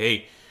 I'm going to say,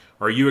 hey,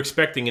 are you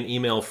expecting an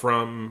email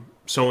from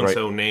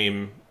so-and-so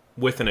name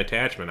with an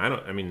attachment?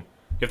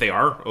 If they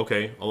are,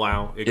 okay,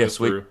 allow, it goes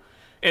through.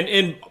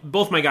 And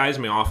both my guys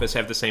in my office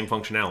have the same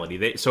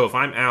functionality. So if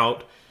I'm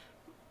out,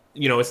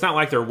 it's not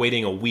like they're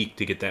waiting a week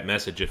to get that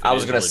message. I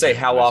was going to say,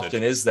 how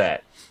often is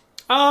that?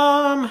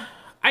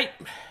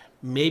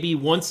 Maybe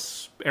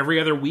once every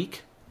other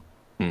week.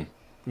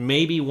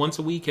 Maybe once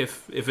a week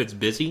if it's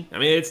busy. I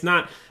mean, it's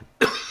not,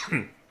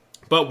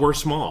 but we're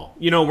small.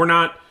 We're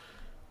not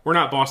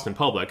Boston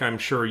Public. I'm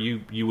sure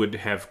you would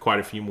have quite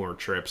a few more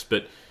trips,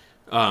 but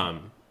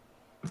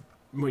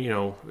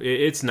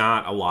it's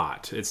not a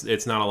lot.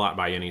 It's not a lot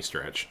by any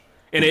stretch,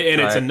 and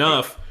it's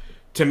enough.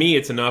 To me,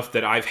 it's enough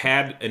that I've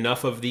had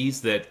enough of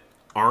these that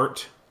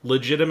aren't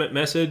legitimate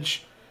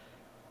message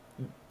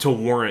to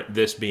warrant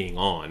this being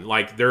on.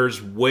 Like,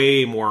 there's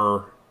way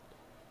more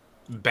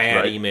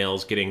bad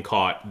emails getting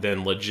caught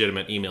than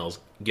legitimate emails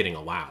getting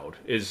allowed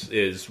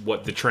is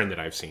what the trend that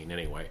I've seen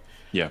anyway.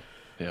 Yeah.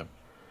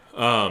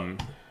 I'm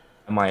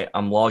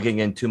logging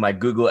into my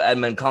Google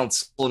admin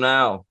console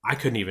now. I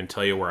couldn't even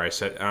tell you where I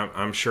set.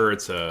 I'm sure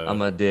it's I'm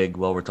gonna dig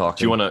while we're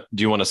talking.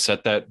 Do you want to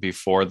set that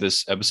before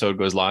this episode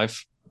goes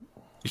live?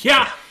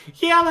 Yeah,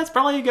 that's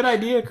probably a good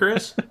idea,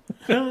 Chris.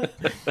 I'll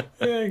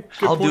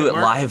do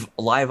it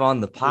live on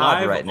the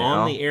pod right now.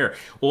 On the air.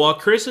 Well, while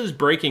Chris is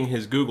breaking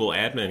his Google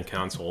admin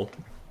console,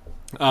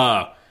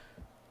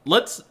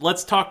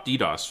 let's talk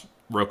DDoS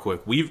real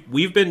quick.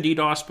 We've been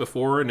DDoS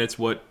before, and it's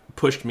what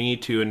pushed me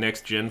to a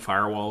next gen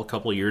firewall a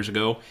couple of years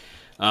ago.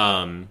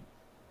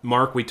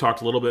 Mark, we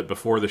talked a little bit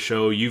before the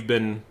show. You've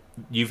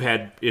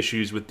had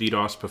issues with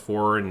DDoS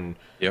before, and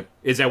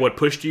is that what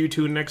pushed you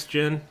to next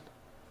gen?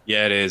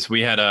 Yeah, it is.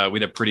 We've had a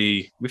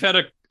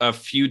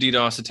few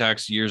DDoS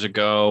attacks years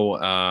ago,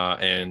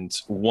 and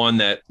one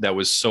that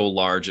was so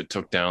large it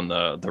took down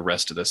the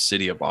rest of the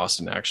city of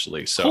Boston,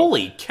 actually. So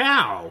holy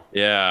cow!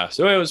 Yeah,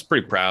 so I was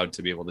pretty proud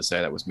to be able to say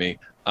that was me.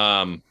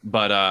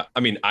 But I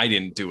mean, I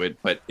didn't do it,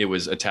 but it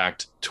was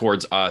attacked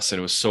towards us, and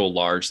it was so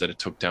large that it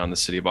took down the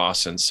city of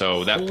Boston.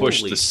 So that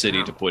pushed the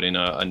city to put in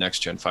a next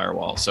gen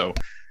firewall. So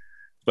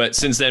But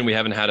since then, we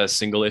haven't had a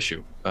single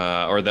issue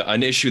or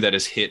an issue that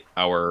has hit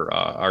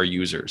our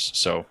users.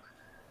 So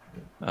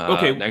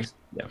Okay. next,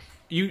 yeah.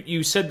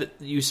 You said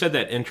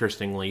that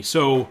interestingly.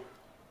 So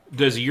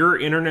does your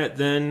internet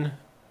then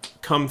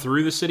come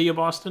through the city of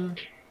Boston?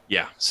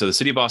 Yeah. So the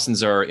city of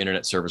Boston's our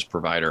internet service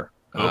provider.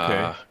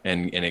 Okay.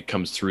 And it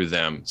comes through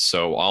them.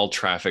 So all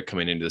traffic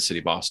coming into the city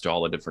of Boston,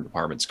 all the different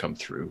departments come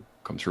through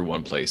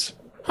one place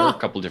or a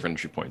couple different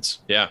entry points.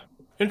 Yeah.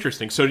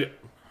 Interesting. So,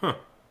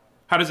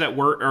 how does that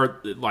work?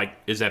 Or like,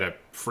 is that a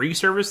free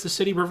service the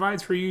city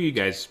provides for you? You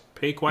guys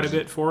pay quite a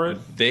bit for it.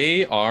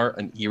 They are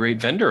an E-rate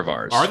vendor of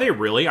ours. Are they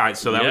really?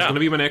 So that was Yeah. going to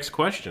be my next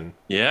question.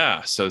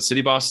 Yeah. So City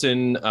of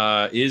Boston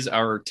is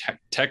our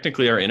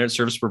technically our internet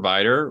service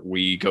provider.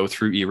 We go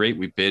through E-rate.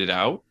 We bid it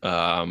out.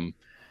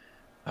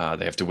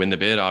 They have to win the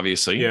bid,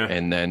 obviously, Yeah.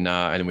 and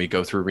then we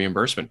go through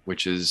reimbursement,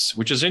 which is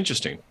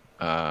interesting.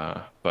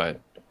 But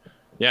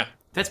yeah,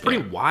 That's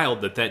pretty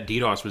wild that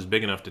DDoS was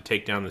big enough to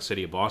take down the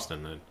city of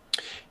Boston. Then.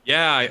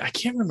 yeah, I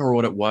can't remember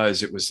what it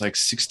was. It was like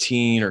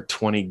 16 or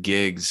 20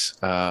 gigs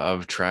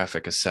of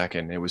traffic a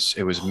second. It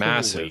was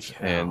massive,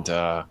 cow.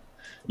 and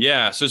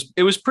yeah, so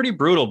it was pretty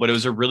brutal, but it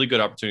was a really good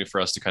opportunity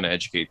for us to kind of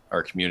educate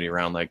our community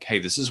around, like, hey,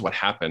 this is what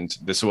happened.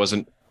 This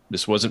wasn't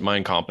my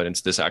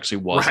incompetence. This actually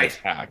was a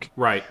hack.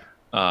 Right.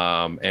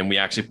 And we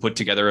actually put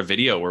together a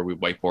video where we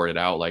whiteboarded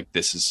out like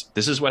this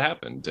is what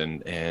happened,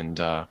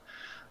 and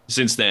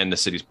since then the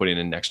city's putting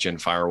in next gen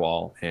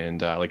firewall,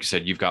 and like you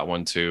said, you've got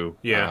one too.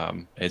 Yeah.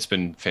 It's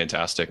been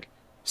fantastic.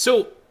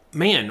 So,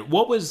 man,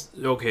 what was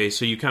okay?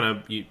 So you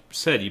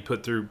said you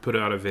put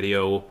out a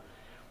video.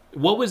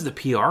 What was the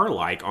PR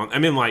like on? I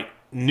mean, like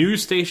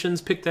news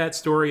stations picked that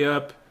story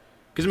up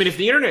because I mean, if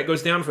the internet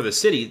goes down for the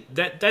city,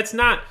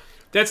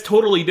 that's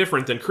totally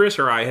different than Chris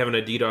or I having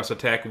a DDoS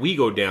attack. We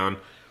go down.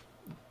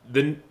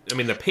 Then I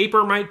mean, the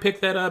paper might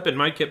pick that up. It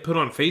might get put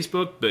on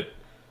Facebook, but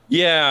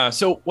yeah.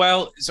 So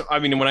I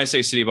mean, when I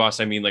say city boss,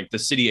 I mean like the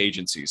city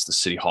agencies, the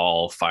city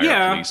hall, fire,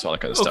 police, all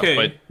that kind of Okay.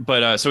 stuff.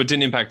 But so it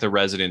didn't impact the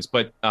residents.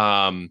 But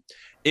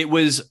it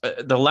was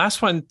the last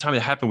time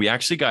it happened. We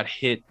actually got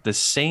hit the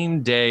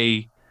same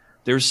day.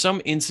 There was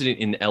some incident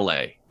in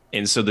LA.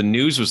 And so the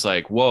news was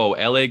like, whoa,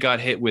 LA got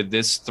hit with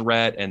this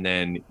threat. And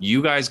then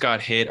you guys got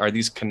hit. Are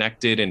these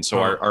connected? And so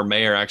our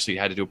mayor actually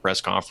had to do a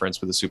press conference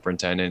with the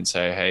superintendent and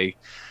say, hey,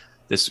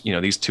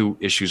 these two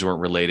issues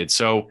weren't related.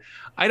 So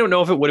I don't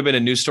know if it would have been a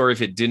news story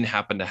if it didn't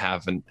happen to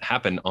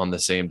happen on the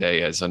same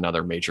day as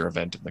another major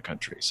event in the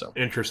country. So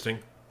interesting.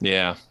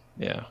 yeah.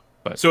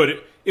 But So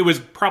it was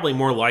probably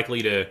more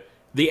likely to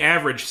the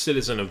average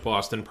citizen of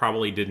Boston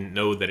probably didn't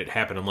know that it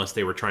happened unless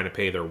they were trying to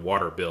pay their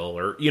water bill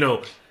or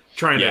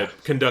trying to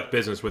conduct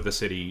business with a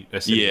city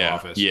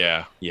office.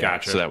 Yeah.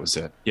 Gotcha. So that was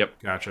it.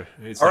 Yep. Gotcha.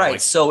 It's All not right. like-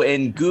 So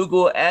in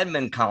Google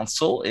Admin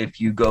Console,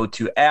 if you go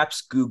to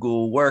Apps,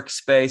 Google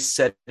Workspace,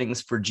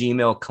 Settings for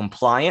Gmail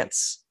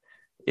Compliance,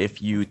 if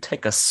you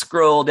take a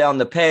scroll down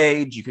the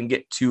page, you can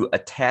get to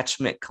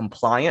Attachment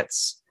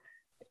Compliance,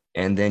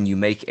 and then you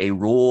make a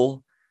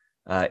rule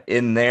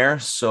in there.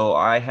 So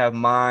I have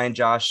mine.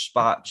 Josh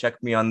Spot,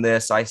 check me on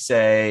this. I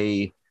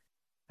say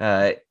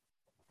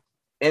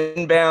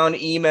inbound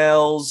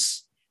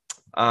emails,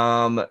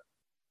 and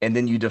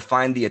then you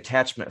define the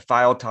attachment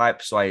file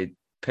type. So I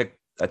picked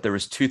that there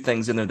was two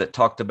things in there that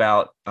talked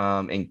about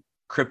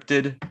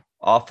encrypted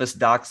Office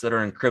docs that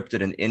are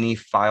encrypted and any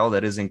file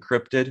that is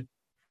encrypted.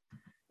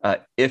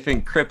 If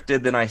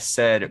encrypted, then I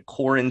said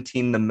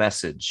quarantine the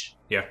message.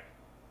 Yeah.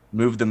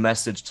 Move the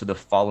message to the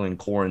following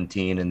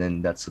quarantine, and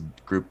then that's a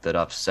group that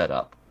I've set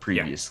up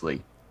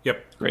previously.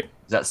 Yep. Great.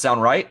 Does that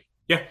sound right?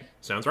 Yeah.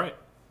 Sounds right.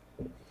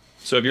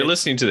 So if you're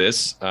listening to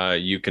this,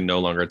 you can no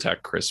longer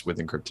attack Chris with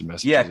encrypted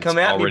messages. Yeah, come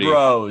at me,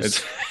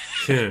 bros.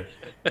 it's-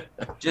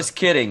 Just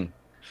kidding.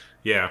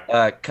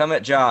 Yeah. Come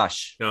at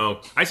Josh.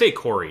 No, I say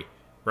Corey,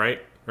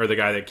 right? Or the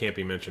guy that can't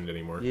be mentioned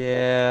anymore.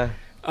 Yeah,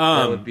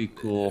 that would be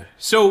cool.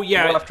 So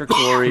yeah, Go after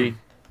Corey.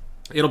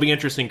 it'll be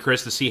interesting,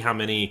 Chris, to see how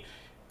many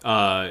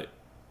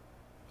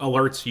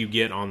alerts you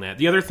get on that.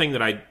 The other thing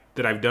that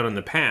I've done in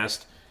the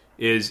past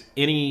is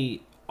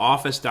any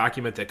Office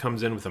document that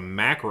comes in with a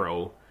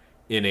macro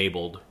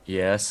enabled,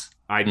 Yes.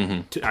 I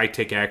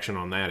take action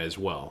on that as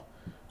well.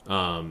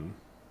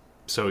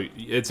 So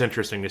it's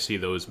interesting to see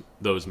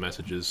those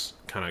messages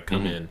kind of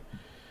come in.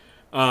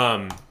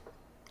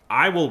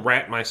 I will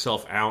rat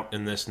myself out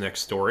in this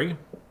next story.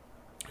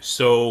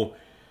 So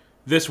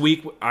this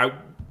week,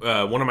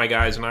 one of my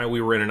guys and I,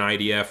 we were in an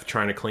IDF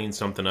trying to clean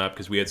something up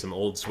because we had some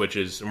old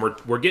switches, and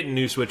we're getting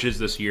new switches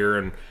this year,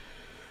 and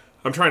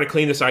I'm trying to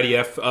clean this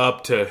IDF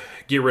up to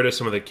get rid of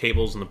some of the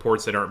cables and the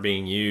ports that aren't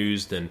being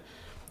used, and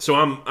so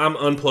I'm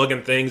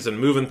unplugging things and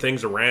moving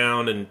things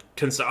around and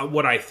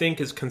what I think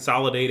is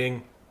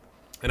consolidating,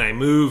 and I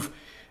move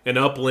an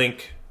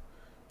uplink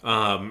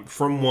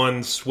from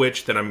one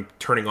switch that I'm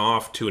turning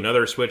off to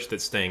another switch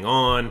that's staying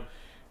on,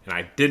 and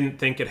I didn't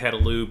think it had a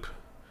loop,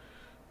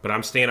 but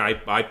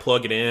I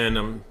plug it in,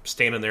 I'm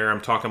standing there,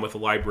 I'm talking with a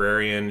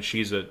librarian,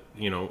 she's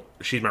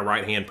my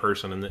right-hand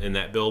person in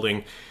that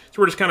building,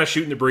 so we're just kind of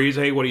shooting the breeze,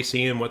 hey, what are you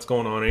seeing, what's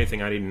going on,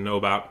 anything I didn't know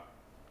about,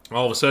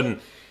 All of a sudden,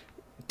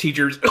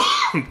 teachers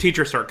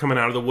start coming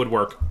out of the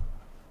woodwork.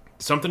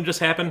 Something just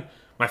happened.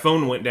 My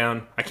phone went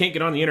down. I can't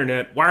get on the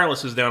internet.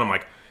 Wireless is down. I'm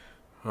like,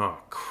 oh,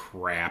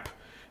 crap.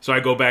 So I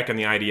go back in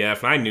the IDF,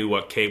 and I knew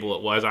what cable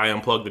it was. I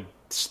unplugged the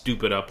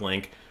stupid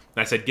uplink.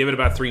 I said, give it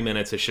about 3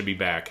 minutes. It should be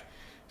back.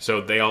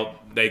 So they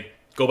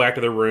go back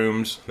to their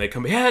rooms. They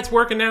come, yeah, it's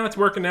working now. It's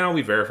working now.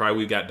 We verify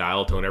we've got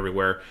dial tone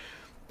everywhere.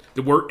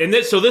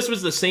 So this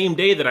was the same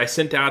day that I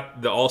sent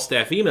out the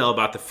all-staff email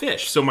about the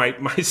fish. So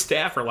my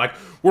staff are like,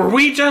 were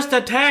we just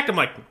attacked? I'm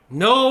like,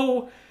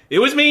 no, it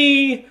was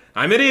me.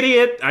 I'm an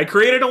idiot. I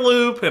created a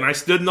loop, and I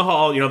stood in the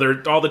hall.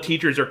 All the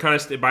teachers are kind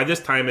of, by this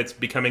time, it's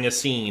becoming a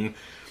scene.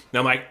 And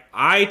I'm like,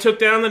 I took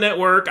down the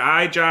network.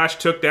 Josh,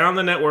 took down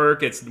the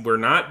network. We're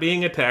not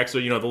being attacked. So,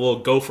 the little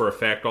gopher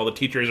effect. All the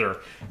teachers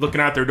are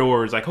looking out their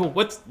doors like, oh,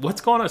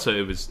 what's going on? So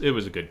it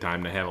was a good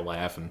time to have a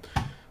laugh. And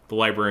the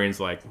librarian's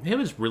like, it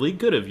was really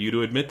good of you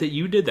to admit that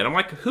you did that. I'm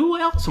like, who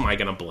else am I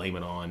going to blame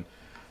it on?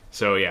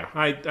 So, yeah,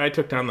 I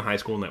took down the high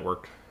school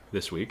network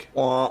this week.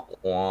 Wah,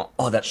 wah.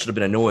 Oh, that should have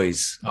been a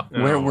noise.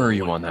 Where were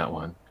you on that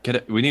one? Get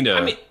it? We need to.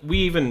 I mean, we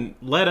even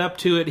led up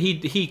to it.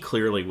 He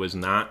clearly was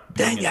not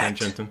paying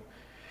attention.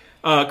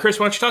 Chris,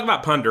 why don't you talk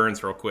about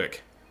Pondurance real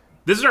quick?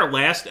 This is our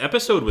last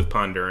episode with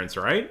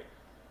Pondurance, right?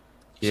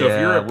 Yeah, so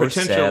if you're we're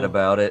sad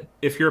about it.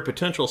 If you're a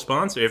potential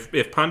sponsor,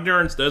 if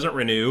Pondurance doesn't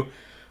renew,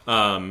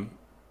 and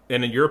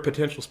you're a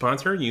potential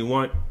sponsor, and you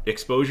want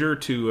exposure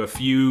to a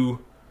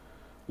few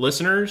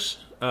listeners,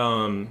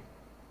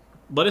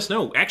 let us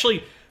know.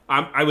 Actually,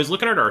 I was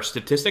looking at our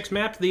statistics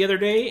map the other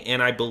day,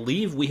 and I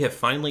believe we have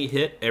finally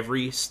hit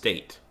every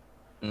state,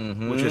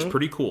 which is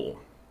pretty cool.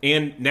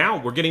 And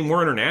now we're getting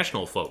more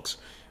international folks.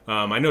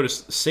 I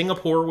noticed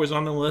Singapore was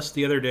on the list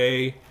the other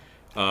day.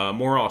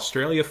 More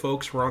Australia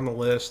folks were on the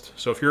list.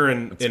 So if you're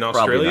in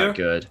Australia, not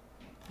good.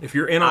 If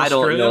you're in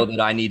Australia, I don't know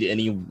that I need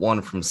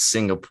anyone from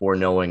Singapore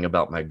knowing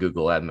about my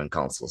Google Admin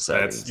Console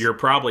settings.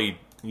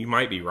 You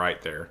might be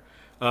right there.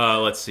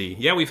 Let's see.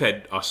 Yeah, we've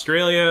had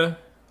Australia,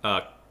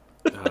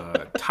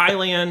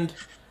 Thailand,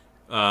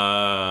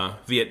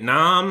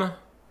 Vietnam,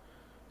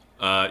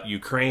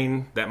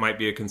 Ukraine. That might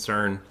be a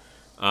concern.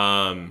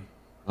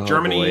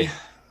 Germany. Boy.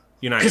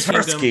 United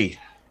Kaspersky. Kingdom.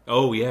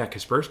 Oh, yeah,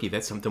 Kaspersky.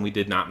 That's something we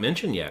did not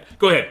mention yet.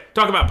 Go ahead.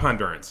 Talk about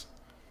Pondurance.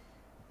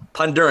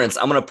 Pondurance.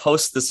 I'm going to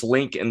post this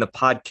link in the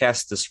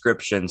podcast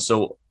description.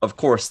 So, of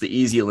course, the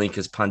easy link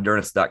is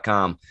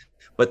pondurance.com.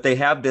 But they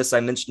have this, I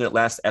mentioned it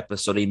last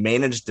episode, a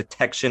Managed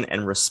Detection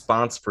and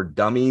Response for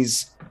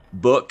Dummies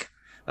book.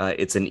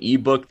 It's an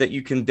ebook that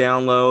you can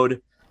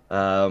download.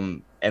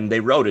 And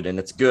they wrote it, and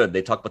it's good.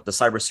 They talk about the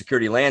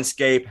cybersecurity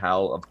landscape,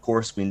 how, of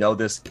course, we know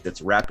this,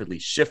 it's rapidly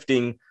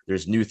shifting.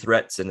 There's new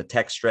threats and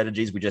attack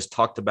strategies. We just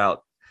talked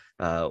about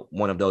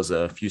one of those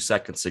a few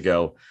seconds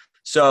ago.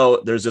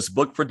 So there's this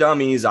book for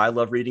dummies. I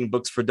love reading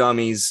books for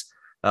dummies.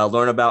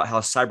 Learn about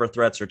how cyber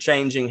threats are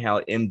changing,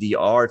 how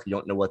MDR, if you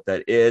don't know what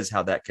that is,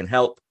 how that can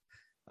help.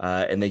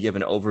 And they give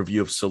an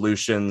overview of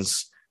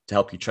solutions to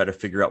help you try to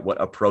figure out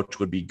what approach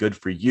would be good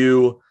for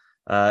you.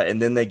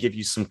 And then they give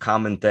you some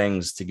common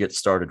things to get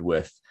started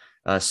with.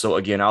 So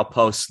again, I'll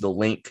post the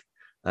link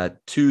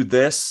to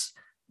this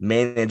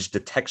Managed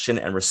Detection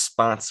and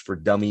Response for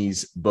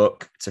Dummies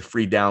book. It's a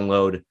free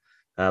download.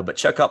 But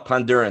check out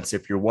Pondurance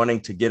if you're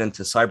wanting to get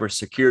into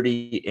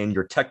cybersecurity in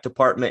your tech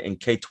department in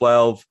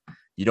K-12.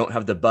 You don't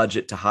have the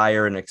budget to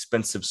hire an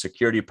expensive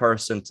security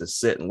person to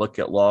sit and look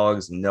at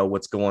logs and know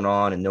what's going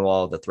on and know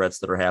all the threats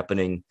that are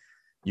happening.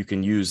 You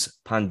can use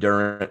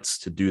Pondurance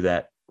to do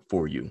that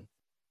for you.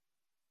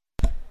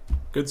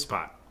 Good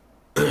spot.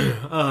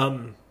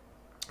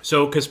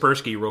 So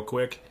Kaspersky, real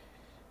quick.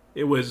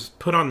 It was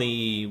put on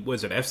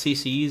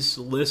FCC's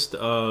list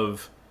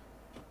of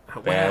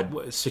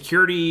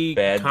security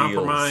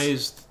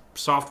compromised deals.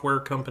 Software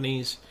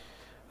companies.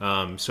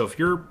 So if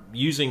you're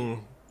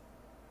using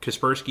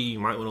Kaspersky, you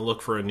might want to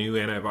look for a new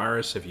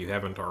antivirus if you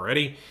haven't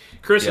already.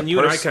 Chris, and you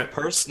and I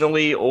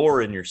personally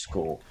or in your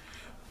school.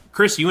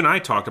 Chris, you and I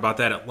talked about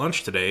that at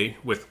lunch today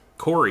with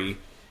Corey.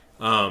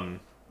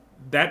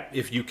 That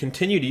if you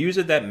continue to use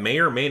it, that may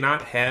or may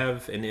not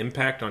have an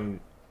impact on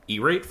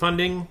E-rate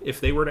funding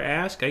if they were to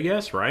ask, I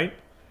guess, right?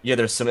 Yeah,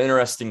 there's some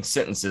interesting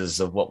sentences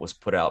of what was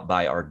put out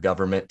by our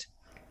government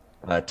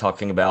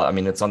talking about,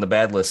 it's on the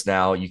bad list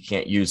now, you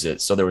can't use it.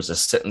 So there was a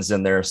sentence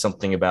in there,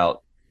 something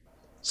about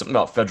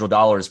federal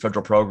dollars,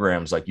 federal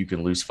programs, like you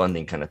can lose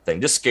funding kind of thing.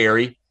 Just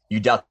scary.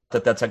 You doubt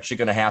that that's actually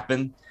going to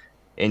happen.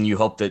 And you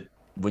hope that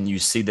when you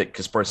see that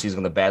Kaspersky is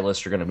on the bad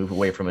list, you're going to move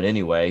away from it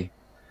anyway.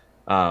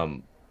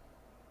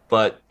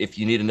 But if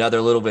you need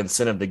another little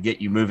incentive to get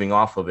you moving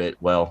off of it,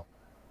 well,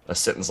 a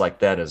sentence like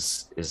that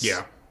is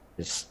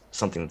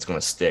something that's going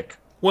to stick.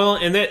 Well,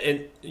 and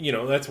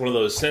that's one of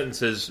those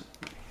sentences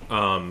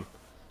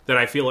that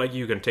I feel like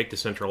you can take to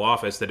central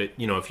office. That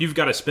if you've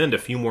got to spend a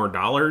few more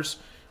dollars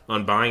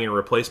on buying a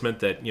replacement,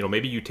 that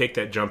maybe you take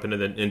that jump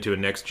into a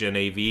next gen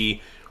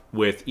AV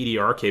with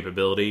EDR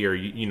capability, or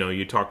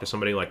you talk to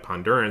somebody like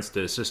Pondurance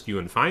to assist you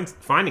in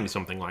finding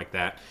something like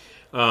that.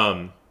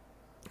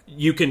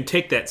 You can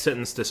take that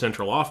sentence to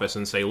central office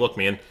and say, look,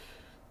 man,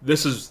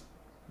 this is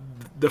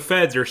the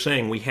feds are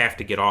saying we have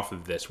to get off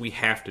of this. We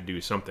have to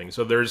do something.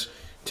 So there's,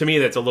 to me,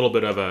 that's a little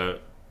bit of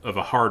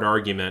a hard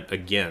argument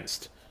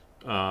against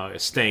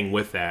staying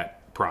with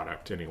that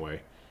product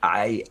anyway.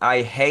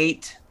 I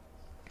hate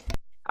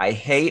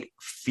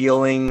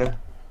feeling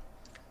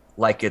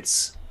like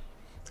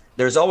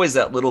there's always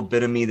that little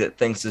bit of me that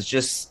thinks is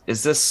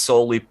this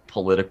solely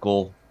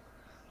political?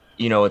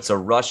 It's a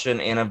Russian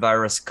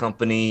antivirus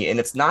company, and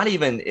it's not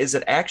even, is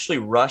it actually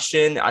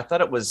Russian? I thought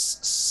it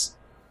was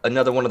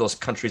another one of those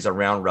countries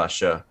around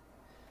Russia.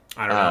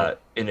 I don't know.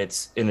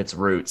 In its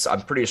roots.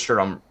 I'm pretty sure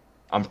I'm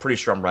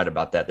right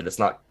about that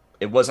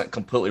it wasn't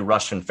completely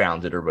Russian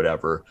founded or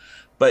whatever.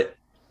 But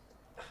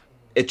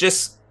it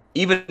just,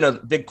 even a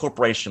big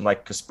corporation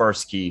like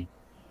Kaspersky,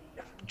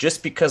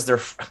 just because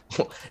they're,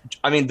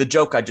 I mean, the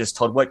joke I just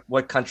told,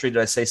 what country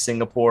did I say?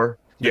 Singapore?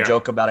 The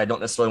joke about I don't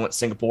necessarily want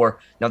Singapore.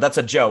 Now that's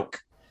a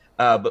joke.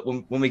 But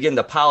when we get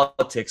into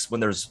politics, when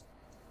there's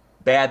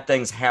bad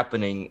things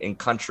happening in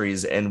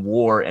countries and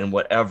war and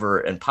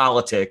whatever, and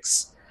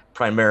politics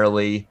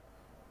primarily,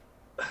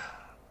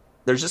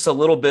 there's just a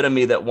little bit of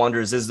me that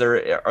wonders,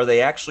 are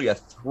they actually a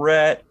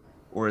threat,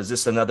 or is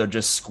this another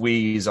just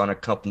squeeze on a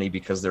company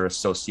because they're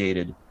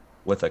associated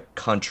with a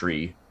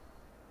country?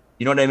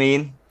 You know what I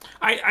mean?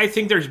 I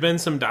think there's been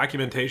some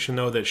documentation,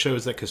 though, that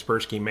shows that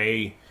Kaspersky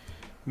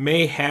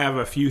may have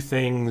a few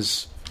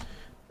things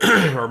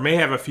or may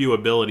have a few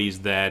abilities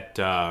that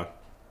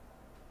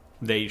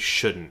they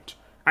shouldn't.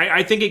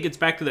 I think it gets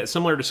back to that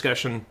similar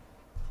discussion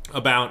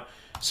about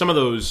some of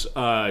those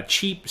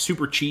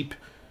super cheap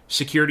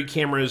security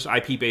cameras,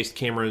 IP-based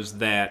cameras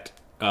that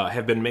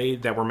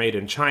were made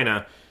in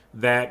China,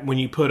 that when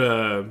you put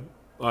a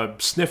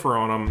sniffer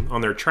on them,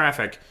 on their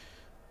traffic,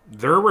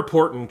 they're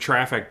reporting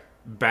traffic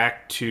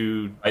back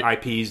to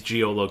IPs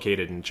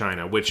geolocated in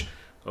China, which,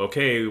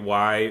 okay,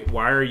 why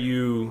are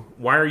you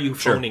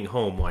phoning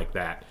home like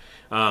that?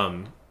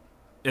 And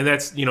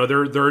that's,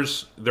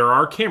 there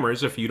are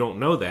cameras, if you don't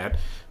know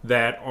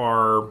that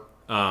are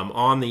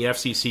on the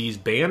FCC's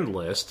banned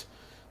list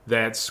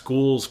that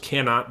schools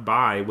cannot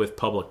buy with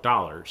public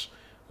dollars.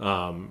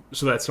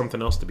 So that's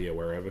something else to be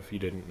aware of if you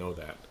didn't know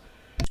that.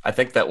 I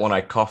think that one I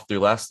coughed through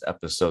last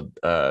episode,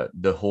 the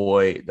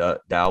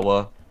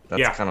Dahua,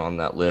 that's kind of on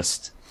that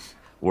list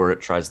where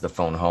it tries to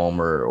phone home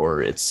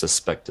or it's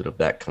suspected of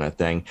that kind of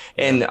thing.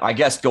 And I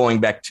guess going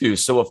back to,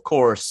 so of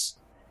course,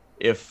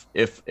 if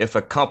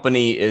a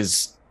company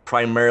is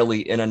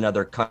primarily in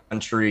another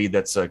country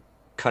that's a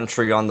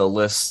country on the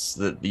lists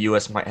that the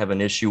U.S. might have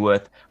an issue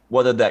with,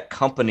 whether that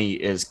company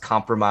is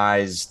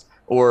compromised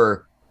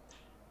or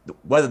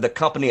whether the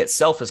company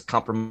itself is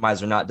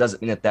compromised or not, doesn't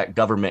mean that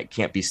government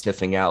can't be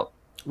sniffing out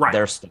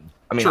their stuff.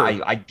 I mean,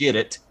 I get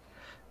it.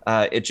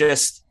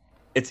 It's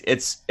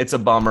a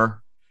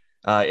bummer.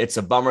 It's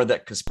a bummer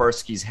that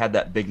Kaspersky's had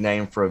that big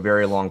name for a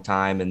very long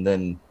time, and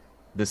then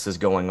this is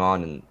going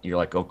on, and you're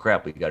like, oh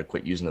crap, we got to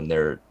quit using them.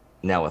 They're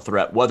now a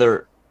threat,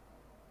 whether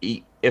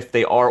if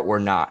they are or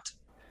not.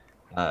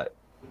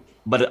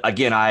 But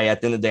again,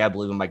 at the end of the day, I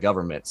believe in my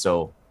government.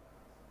 So,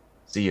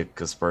 see you,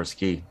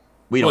 Kaspersky.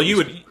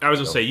 I was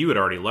gonna say you had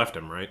already left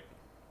him, right?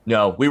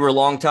 No, we were a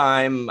long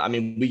time. I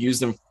mean, we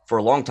used them for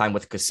a long time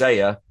with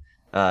Kaseya.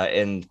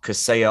 And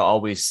Kaseya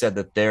always said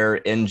that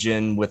their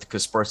engine with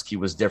Kaspersky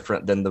was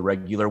different than the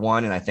regular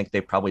one. And I think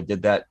they probably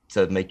did that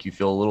to make you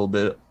feel a little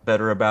bit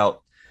better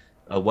about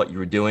what you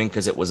were doing,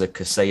 because it was a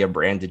Kaseya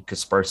branded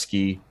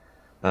Kaspersky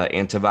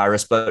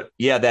antivirus. But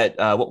yeah,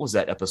 what was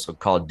that episode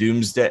called?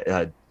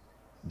 Doomsday?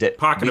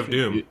 Pocket of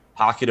Doom.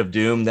 Pocket of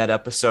Doom, that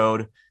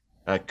episode.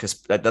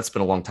 That's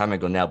been a long time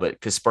ago now,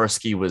 but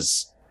Kaspersky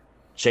was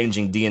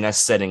changing DNS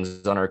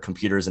settings on our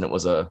computers, and it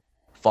was a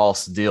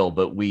false deal.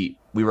 But we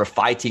were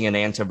fighting an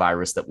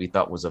antivirus that we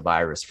thought was a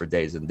virus for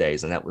days and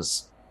days, and that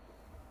was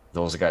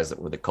those guys that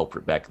were the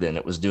culprit back then.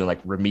 It was doing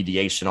like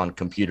remediation on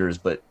computers,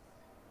 but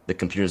the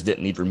computers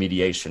didn't need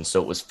remediation,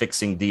 so it was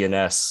fixing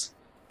DNS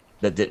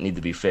that didn't need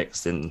to be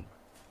fixed and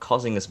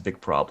causing us big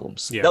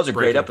problems. Yeah, that was a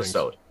great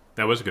episode.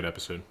 That was a good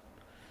episode.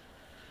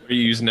 What are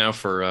you using now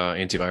for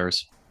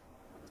antivirus?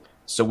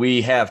 So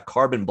we have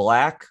Carbon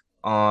Black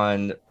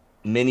on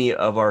many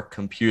of our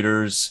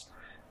computers,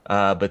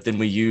 but then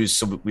we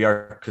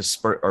are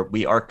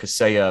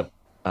Kaseya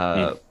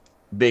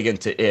big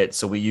into it.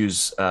 So we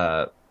use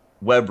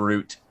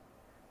WebRoot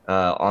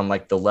on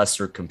like the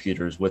lesser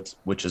computers,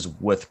 which is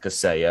with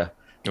Kaseya.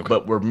 Okay.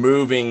 But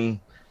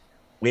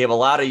we have a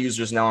lot of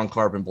users now on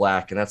Carbon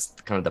Black, and that's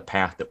kind of the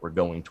path that we're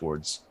going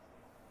towards.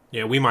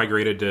 Yeah, we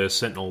migrated to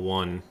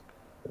Sentinel-1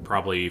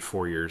 probably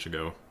 4 years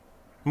ago.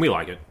 We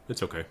like it.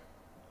 It's okay.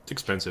 It's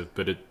expensive,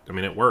 but it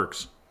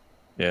works.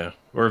 Yeah.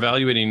 We're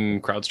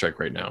evaluating CrowdStrike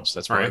right now, so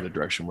that's probably the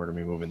direction we're going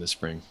to be moving this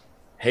spring.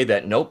 Hey,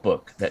 that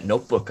notebook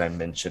I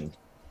mentioned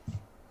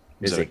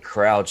is a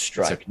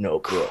CrowdStrike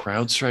notebook.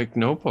 CrowdStrike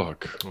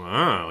notebook.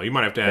 Wow. You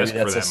might have to ask for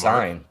that, that's a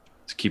sign. Mark.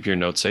 To keep your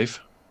notes safe?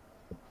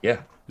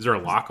 Yeah. Is there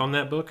a lock on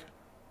that book?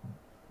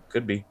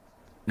 Could be.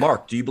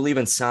 Mark, do you believe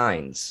in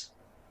signs?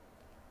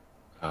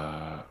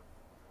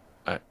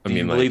 I Do mean,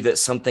 you believe that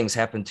some things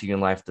happen to you in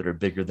life that are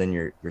bigger than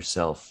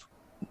yourself?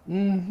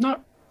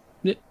 not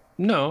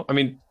no. I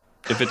mean,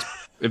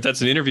 if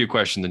that's an interview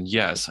question, then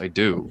yes, I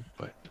do.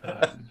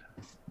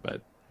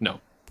 But no,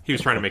 He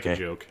was trying to make a Okay.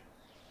 joke.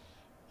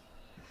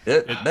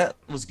 That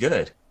was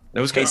good.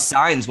 that was Okay, good.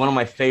 Signs, one of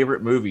my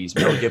favorite movies.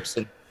 Mel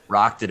Gibson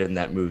rocked it in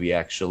that movie,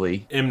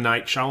 actually. M.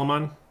 Night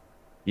Shyamalan.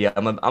 Yeah,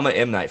 I'm a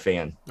M. Night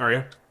fan. Are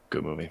you?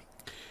 Good movie.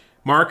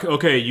 Mark,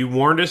 okay, you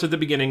warned us at the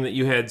beginning that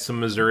you had some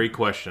Missouri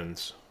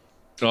questions.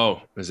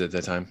 Oh, is it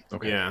that time?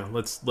 Okay. Yeah,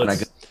 let's.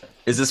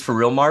 Is this for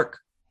real, Mark?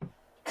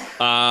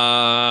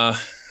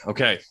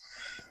 Okay.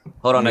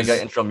 Hold on, I Miss- got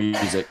intro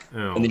music,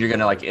 Oh. and then you're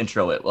gonna like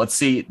intro it. Let's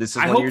see. This is.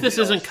 I one of hope your this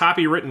deals. isn't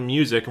copywritten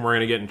music and we're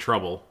gonna get in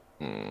trouble.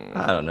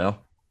 I don't know.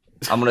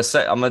 I'm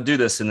gonna do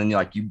this, and then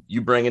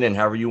you bring it in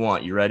however you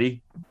want. You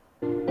ready?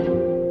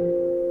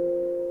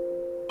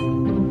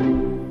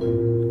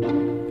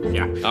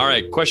 Yeah, All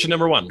right. Question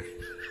number 1.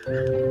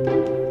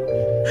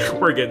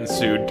 we're getting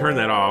sued. Turn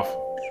that off.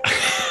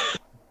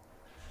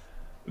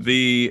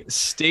 The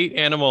state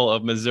animal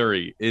of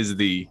Missouri is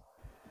the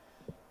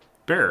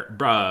Bear,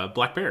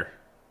 black bear,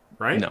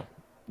 right? no.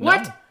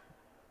 What?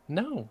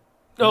 No.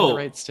 Oh. I'm in the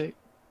right state.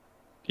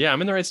 Yeah,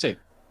 I'm in the right state.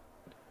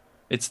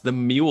 It's the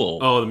mule.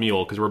 Oh, the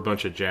mule, because we're a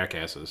bunch of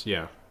jackasses.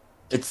 Yeah,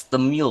 It's the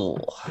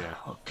mule. yeah.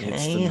 Okay.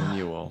 It's the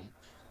mule.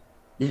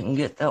 Didn't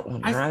get that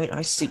one right.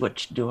 I see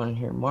what you're doing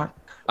here, Mark.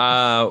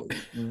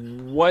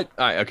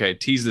 Okay,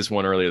 teased this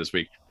one earlier this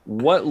week.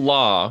 What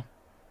law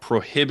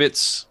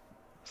prohibits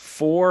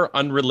 4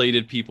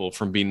 unrelated people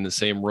from being in the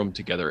same room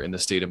together in the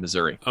state of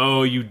Missouri?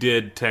 Oh, you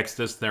did text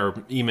us or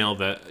email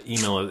that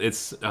email.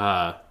 It's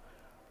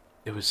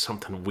it was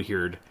something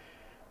weird.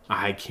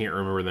 I can't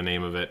remember the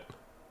name of it.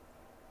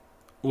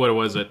 What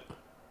was it?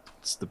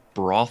 It's the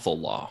brothel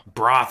law.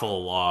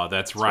 Brothel law.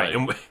 That's right.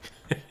 right.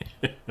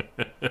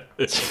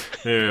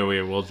 Yeah,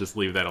 we'll just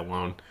leave that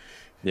alone.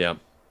 Yeah.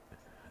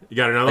 You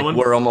got another Like one?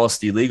 we're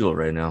almost illegal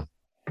right now.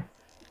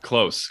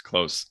 Close.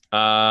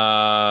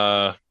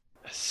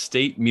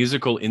 State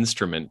musical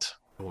instrument.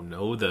 Oh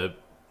no, the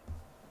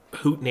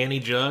hoot nanny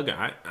jug.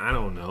 I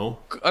don't know.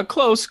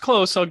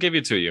 Close. I'll give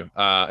it to you.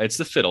 It's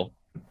the fiddle.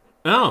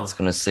 Oh, I was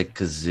gonna say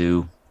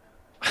kazoo.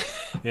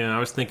 yeah. I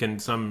was thinking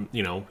some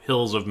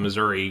Hills of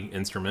Missouri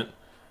instrument.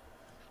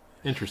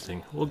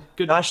 Interesting. Well,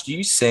 good. Josh, do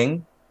you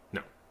sing?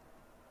 No.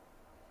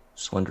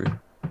 Just wondering.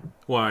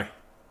 Why?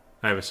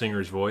 I have a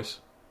singer's voice.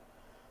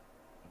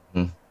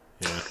 Hmm.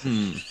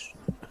 Yeah.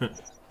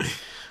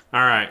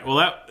 All right.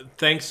 Well,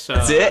 thanks.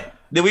 That's it.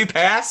 Did we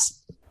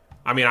pass?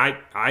 I mean,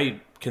 I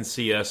can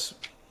see us,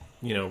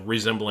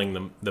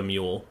 resembling the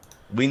mule.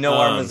 We know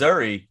our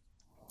Missouri.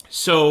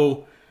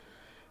 So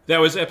that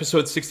was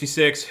episode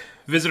 66.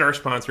 Visit our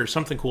sponsor,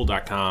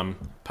 somethingcool.com,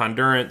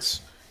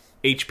 Pondurance,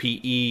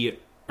 HPE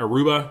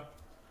Aruba,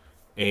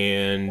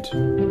 and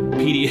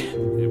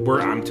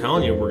I'm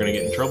telling you, we're going to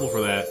get in trouble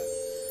for that.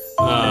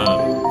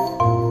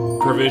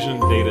 Provision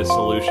Data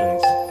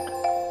Solutions.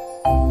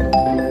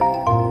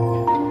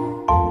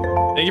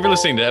 Thank you for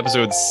listening to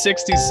episode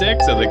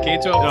 66 of the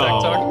K-12 Tech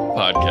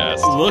Talk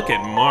podcast. Look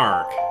at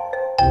Mark.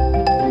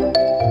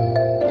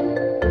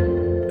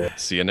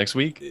 See you next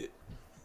week.